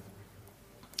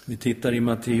vi tittar i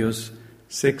Matteus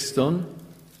 16,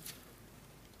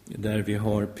 där vi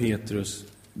har Petrus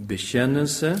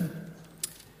bekännelse.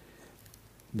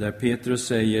 Där Petrus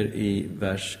säger i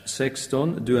vers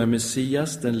 16: du är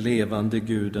Messias, den levande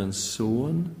Gudens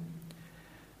son.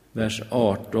 Vers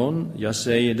 18: jag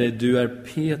säger dig, du är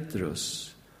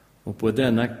Petrus, och på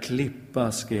denna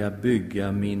klippa ska jag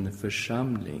bygga min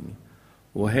församling,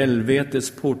 och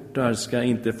helvetets portar ska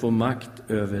inte få makt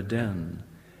över den.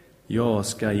 Jag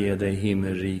ska ge dig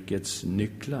himmelrikets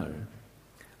nycklar.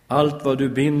 Allt vad du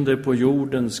binder på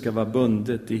jorden ska vara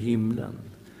bundet i himlen,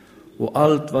 och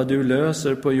allt vad du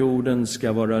löser på jorden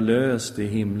ska vara löst i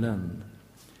himlen.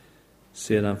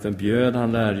 Sedan förbjöd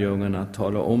han lärjungarna att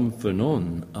tala om för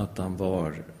någon att han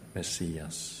var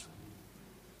Messias.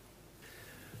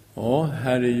 Ja,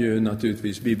 här är ju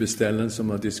naturligtvis bibelställen som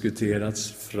har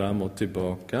diskuterats fram och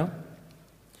tillbaka.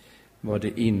 Vad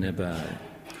det innebär.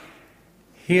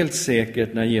 Helt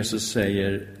säkert när Jesus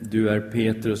säger: du är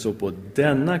Petrus, och på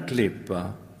denna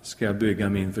klippa ska jag bygga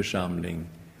min församling,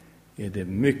 är det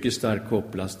mycket starkt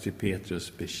kopplat till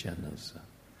Petrus bekännelse.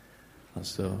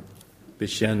 Alltså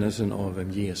bekännelsen av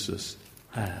vem Jesus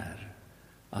är.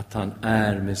 Att han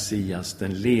är Messias,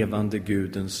 den levande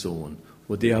Gudens son.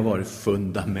 Och det har varit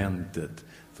fundamentet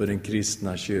för den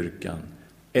kristna kyrkan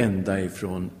ända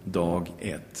ifrån dag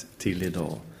 1 till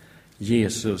idag.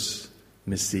 Jesus,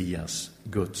 Messias,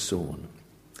 Guds son.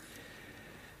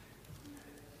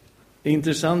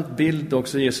 Intressant bild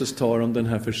också Jesus tar om den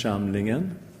här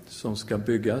församlingen som ska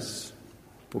byggas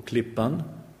på klippan.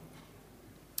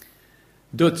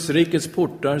 Dödsrikets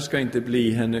portar ska inte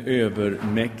bli henne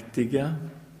övermäktiga.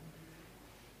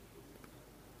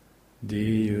 Det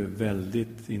är ju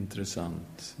väldigt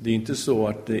intressant. Det är inte så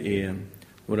att det är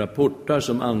några portar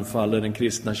som anfaller den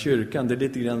kristna kyrkan. Det är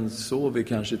lite grann så vi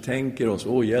kanske tänker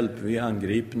oss. Hjälp, vi är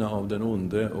angripna av den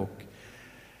onde och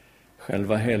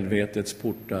själva helvetets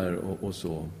portar och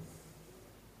så.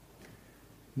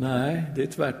 Nej, det är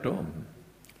tvärtom.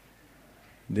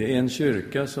 Det är en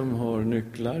kyrka som har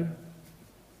nycklar.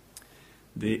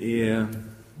 Det är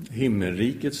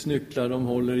himmelrikets nycklar de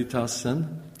håller i tassen.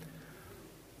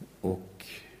 Och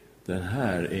den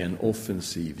här är en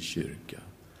offensiv kyrka.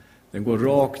 Den går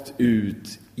rakt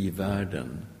ut i världen.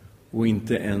 Och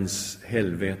inte ens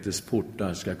helvetets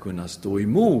portar ska kunna stå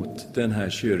emot den här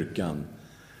kyrkan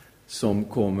som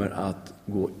kommer att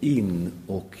gå in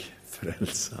och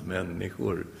frälsa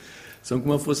människor. Som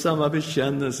kommer att få samma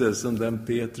bekännelse som den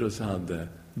Petrus hade.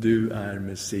 Du är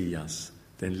Messias,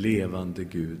 den levande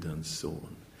Gudens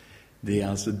son. Det är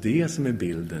alltså det som är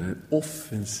bilden, en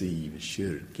offensiv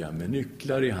kyrka med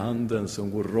nycklar i handen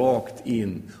som går rakt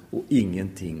in och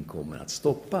ingenting kommer att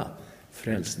stoppa.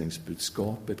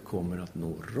 Frälsningsbudskapet kommer att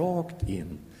nå rakt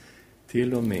in,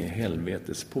 till och med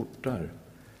helvetets portar.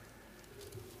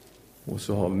 Och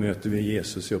så möter vi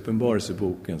Jesus i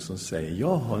Uppenbarelseboken som säger: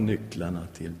 jag har nycklarna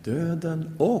till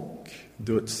döden och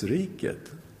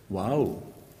dödsriket. Wow!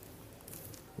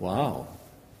 Wow!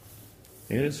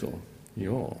 Är det så?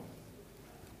 Ja.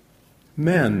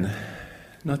 Men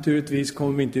naturligtvis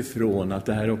kommer vi inte ifrån att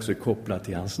det här också är kopplat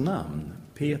till hans namn.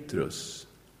 Petrus,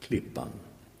 klippan.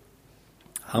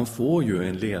 Han får ju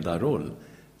en ledarroll.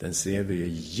 Den ser vi ju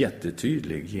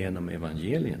jättetydlig genom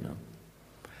evangelierna.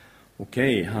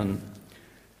 Okej,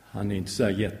 han är inte så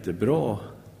jättebra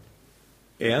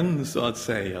än, så att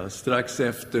säga. Strax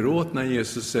efteråt när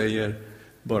Jesus säger: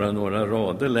 bara några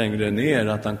rader längre ner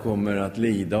att han kommer att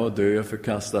lida och dö och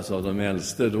förkastas av de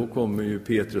äldste, då kommer ju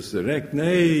Petrus direkt: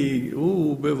 nej,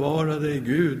 bevara dig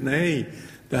Gud, nej,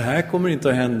 det här kommer inte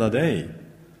att hända dig.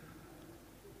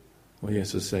 Och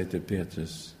Jesus säger till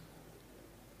Petrus: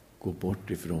 gå bort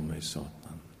ifrån mig,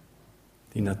 Satan.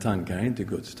 Dina tankar är inte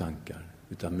Guds tankar,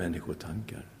 utan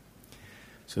människotankar.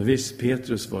 Så visst,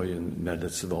 Petrus var ju en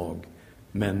väldigt svag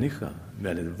människa,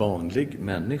 väldigt vanlig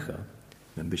människa.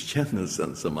 Men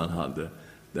bekännelsen som han hade,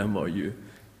 den var ju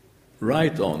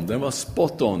right on, den var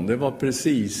spot on. Det var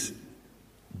precis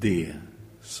det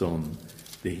som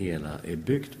det hela är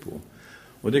byggt på.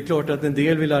 Och det är klart att en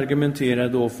del vill argumentera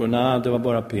då för det var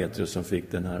bara Petrus som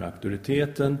fick den här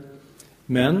auktoriteten.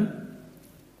 Men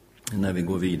när vi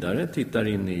går vidare, tittar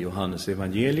in i Johannes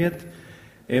evangeliet,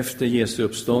 efter Jesu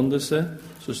uppståndelse,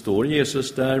 så står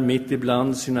Jesus där mitt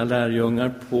ibland sina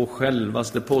lärjungar på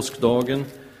självaste påskdagen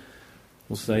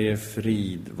och säger: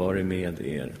 frid vare med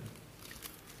er.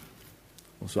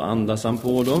 Och så andas han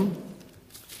på dem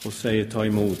och säger: ta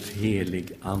emot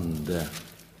helig ande.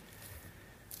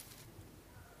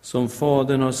 Som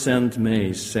Fadern har sänt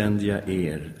mig, sänder jag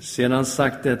er. Sedan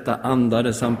sagt detta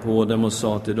andades han på dem och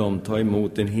sa till dem: ta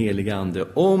emot den heliga ande.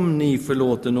 Om ni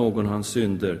förlåter någon hans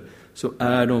synder, så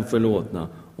är de förlåtna.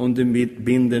 Om du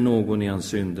binder någon i hans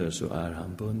synder, så är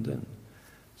han bunden.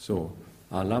 Så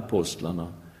alla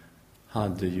apostlarna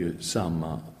hade ju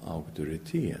samma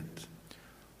auktoritet.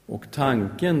 Och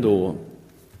tanken då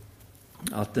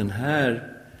att den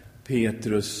här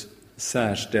Petrus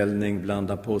särställning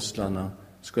bland apostlarna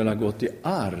skulle ha gått i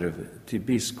arv till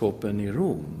biskopen i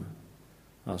Rom,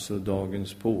 alltså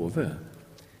dagens påve,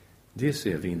 det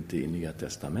ser vi inte i Nya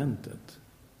testamentet.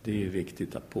 Det är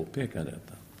viktigt att påpeka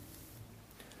detta.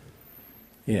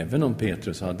 Även om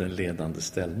Petrus hade en ledande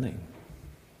ställning.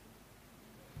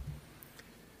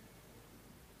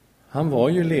 Han var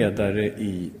ju ledare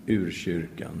i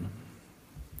urkyrkan.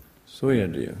 Så är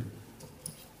det ju.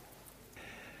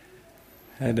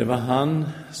 Det var han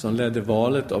som ledde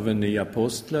valet av en ny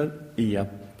apostel i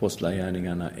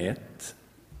Apostlagärningarna 1.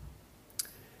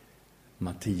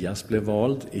 Mattias blev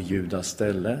vald i Judas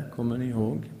ställe, kommer ni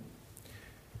ihåg?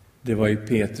 Det var ju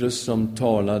Petrus som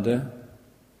talade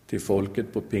till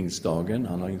folket på pingstdagen.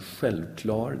 Han har en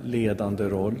självklar ledande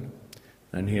roll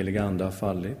när den heliga ande har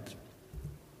fallit.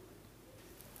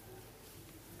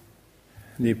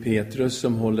 Det är Petrus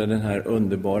som håller den här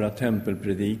underbara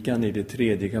tempelpredikan i det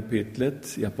 3:e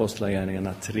kapitlet i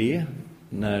Apostlagärningarna 3,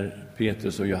 när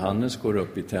Petrus och Johannes går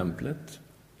upp i templet.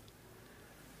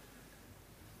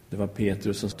 Det var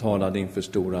Petrus som talade inför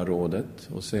Stora rådet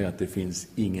och säger att det finns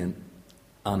ingen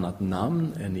annat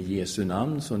namn än i Jesu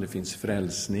namn som det finns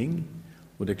frälsning.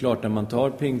 Och det är klart, när man tar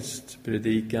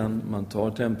pingstpredikan, man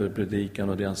tar tempelpredikan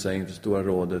och det han säger inför Stora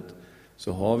rådet,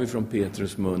 så har vi från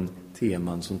Petrus mun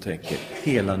teman som täcker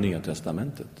hela Nya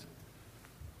testamentet.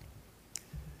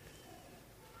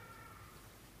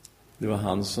 Det var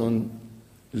han som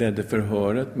ledde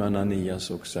förhöret med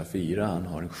Ananias och Safira. Han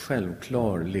har en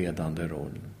självklar ledande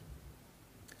roll.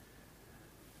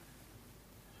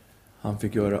 Han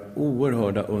fick göra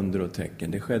oerhörda under och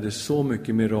tecken. Det skedde så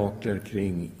mycket mirakler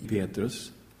kring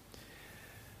Petrus.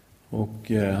 Och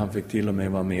han fick till och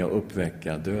med vara med och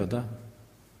uppväcka döda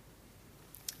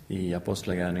i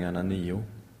Apostlagärningarna 9.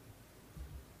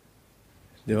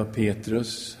 Det var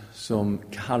Petrus som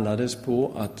kallades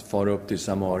på att fara upp till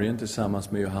Samarien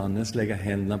tillsammans med Johannes, lägga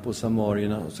händerna på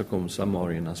samarierna, och så kom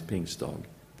samariernas pingstdag.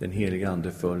 Den heliga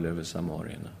ande föll över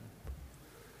samarierna.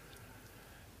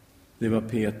 Det var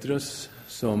Petrus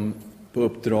som på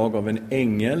uppdrag av en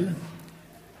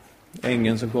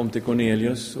ängeln som kom till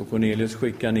Cornelius, och Cornelius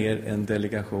skickade ner en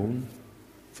delegation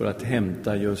för att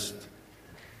hämta just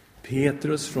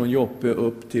Petrus från Joppe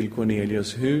upp till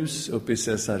Cornelius hus uppe i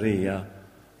Caesarea,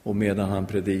 och medan han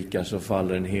predikar så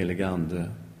faller en helig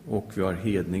ande och vi har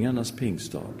hedningarnas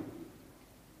pingstdag.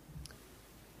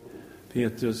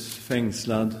 Petrus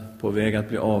fängslad, på väg att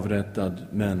bli avrättad,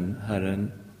 men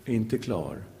Herren är inte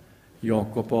klar.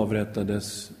 Jakob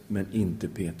avrättades, men inte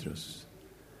Petrus.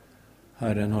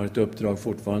 Herren har ett uppdrag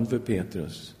fortfarande för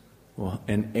Petrus, och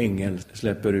en ängel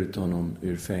släpper ut honom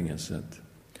ur fängelset.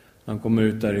 Han kommer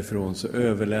ut därifrån, så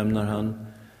överlämnar han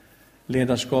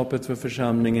ledarskapet för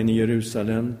församlingen i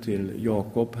Jerusalem till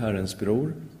Jakob, Herrens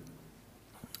bror,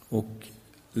 och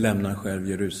lämnar själv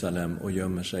Jerusalem och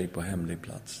gömmer sig på hemlig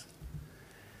plats.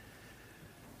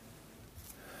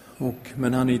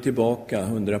 Men han är tillbaka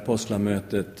under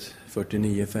apostlamötet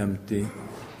 49-50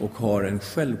 och har en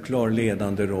självklar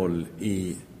ledande roll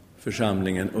i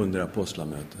församlingen under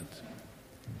apostlamötet.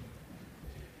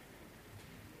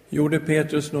 Gjorde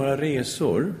Petrus några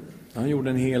resor? Han gjorde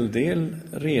en hel del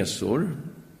resor.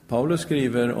 Paulus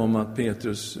skriver om att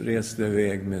Petrus reste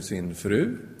iväg med sin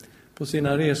fru på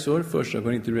sina resor. Första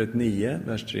Korinthierbrevet 9,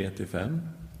 vers 3-5.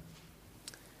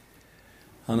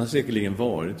 Han har säkerligen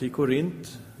varit i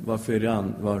Korint.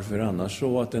 Varför annars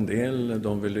så att en del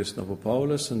de vill lyssna på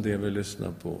Paulus, en del vill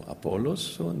lyssna på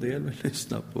Apollos och en del vill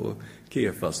lyssna på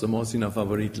Kefas. De har sina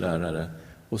favoritlärare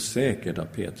och säkert har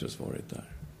Petrus varit där.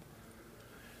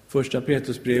 Första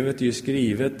Petrusbrevet är ju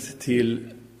skrivet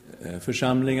till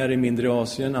församlingar i mindre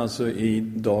Asien, alltså i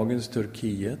dagens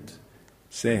Turkiet.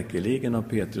 Säkerligen har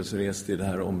Petrus rest i det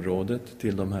här området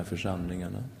till de här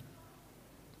församlingarna.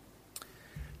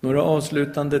 Några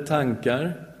avslutande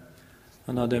tankar.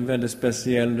 Han hade en väldigt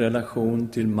speciell relation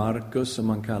till Markus som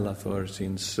man kallar för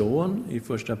sin son i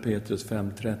första Petrus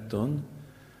 5:13.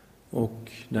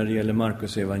 Och när det gäller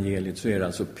Markus evangeliet så är det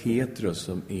alltså Petrus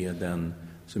som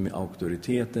är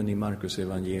auktoriteten i Markus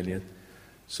evangeliet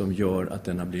som gör att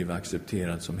den har blivit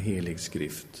accepterad som helig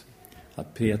skrift.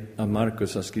 Att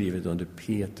Markus har skrivit under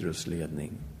Petrus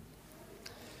ledning.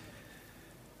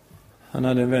 Han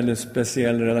hade en väldigt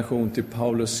speciell relation till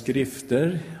Paulus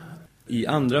skrifter. I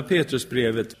andra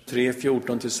Petrusbrevet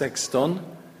 3:14-16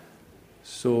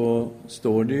 så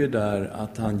står det ju där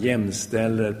att han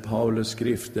jämställer Paulus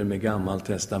skrifter med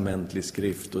gammaltestamentlig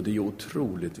skrift. Och det är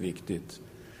otroligt viktigt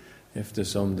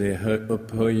eftersom det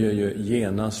upphöjer ju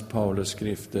genast Paulus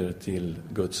skrifter till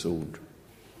Guds ord.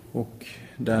 Och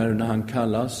där när han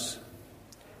kallas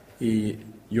i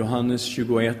Johannes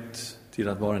 21 till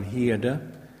att vara en herde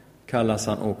kallas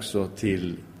han också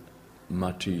till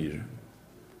martyr.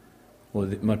 Och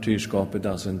martyrskapet är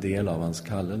alltså en del av hans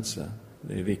kallelse.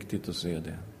 Det är viktigt att se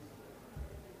det.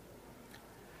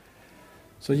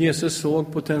 Så Jesus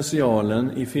såg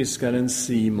potentialen i fiskaren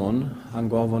Simon. Han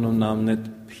gav honom namnet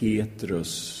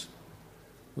Petrus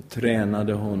och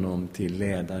tränade honom till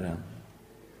ledare.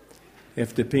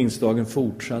 Efter pingstdagen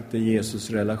fortsatte Jesus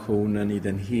relationen i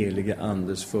den helige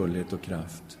Andes fullhet och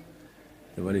kraft.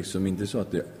 Det var liksom inte så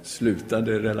att det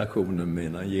slutade relationen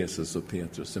mellan Jesus och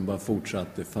Petrus. Den bara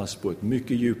fortsatte fast på ett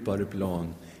mycket djupare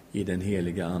plan i den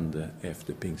heliga Ande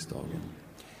efter pingstdagen.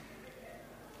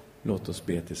 Låt oss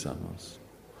be tillsammans.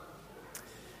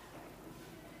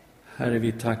 Herre,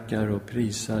 vi tackar och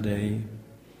prisar dig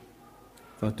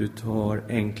för att du tar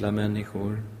enkla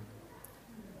människor,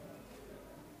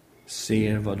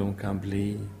 ser vad de kan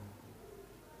bli,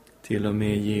 till och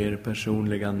med ger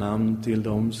personliga namn till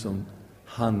dem som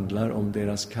handlar om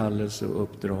deras kallelse och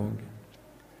uppdrag.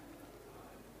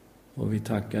 Och vi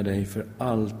tackar dig för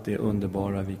allt det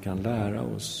underbara vi kan lära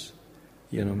oss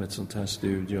genom ett sånt här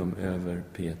studium över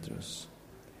Petrus.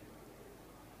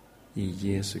 I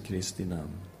Jesu Kristi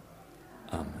namn.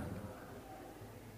 Amen.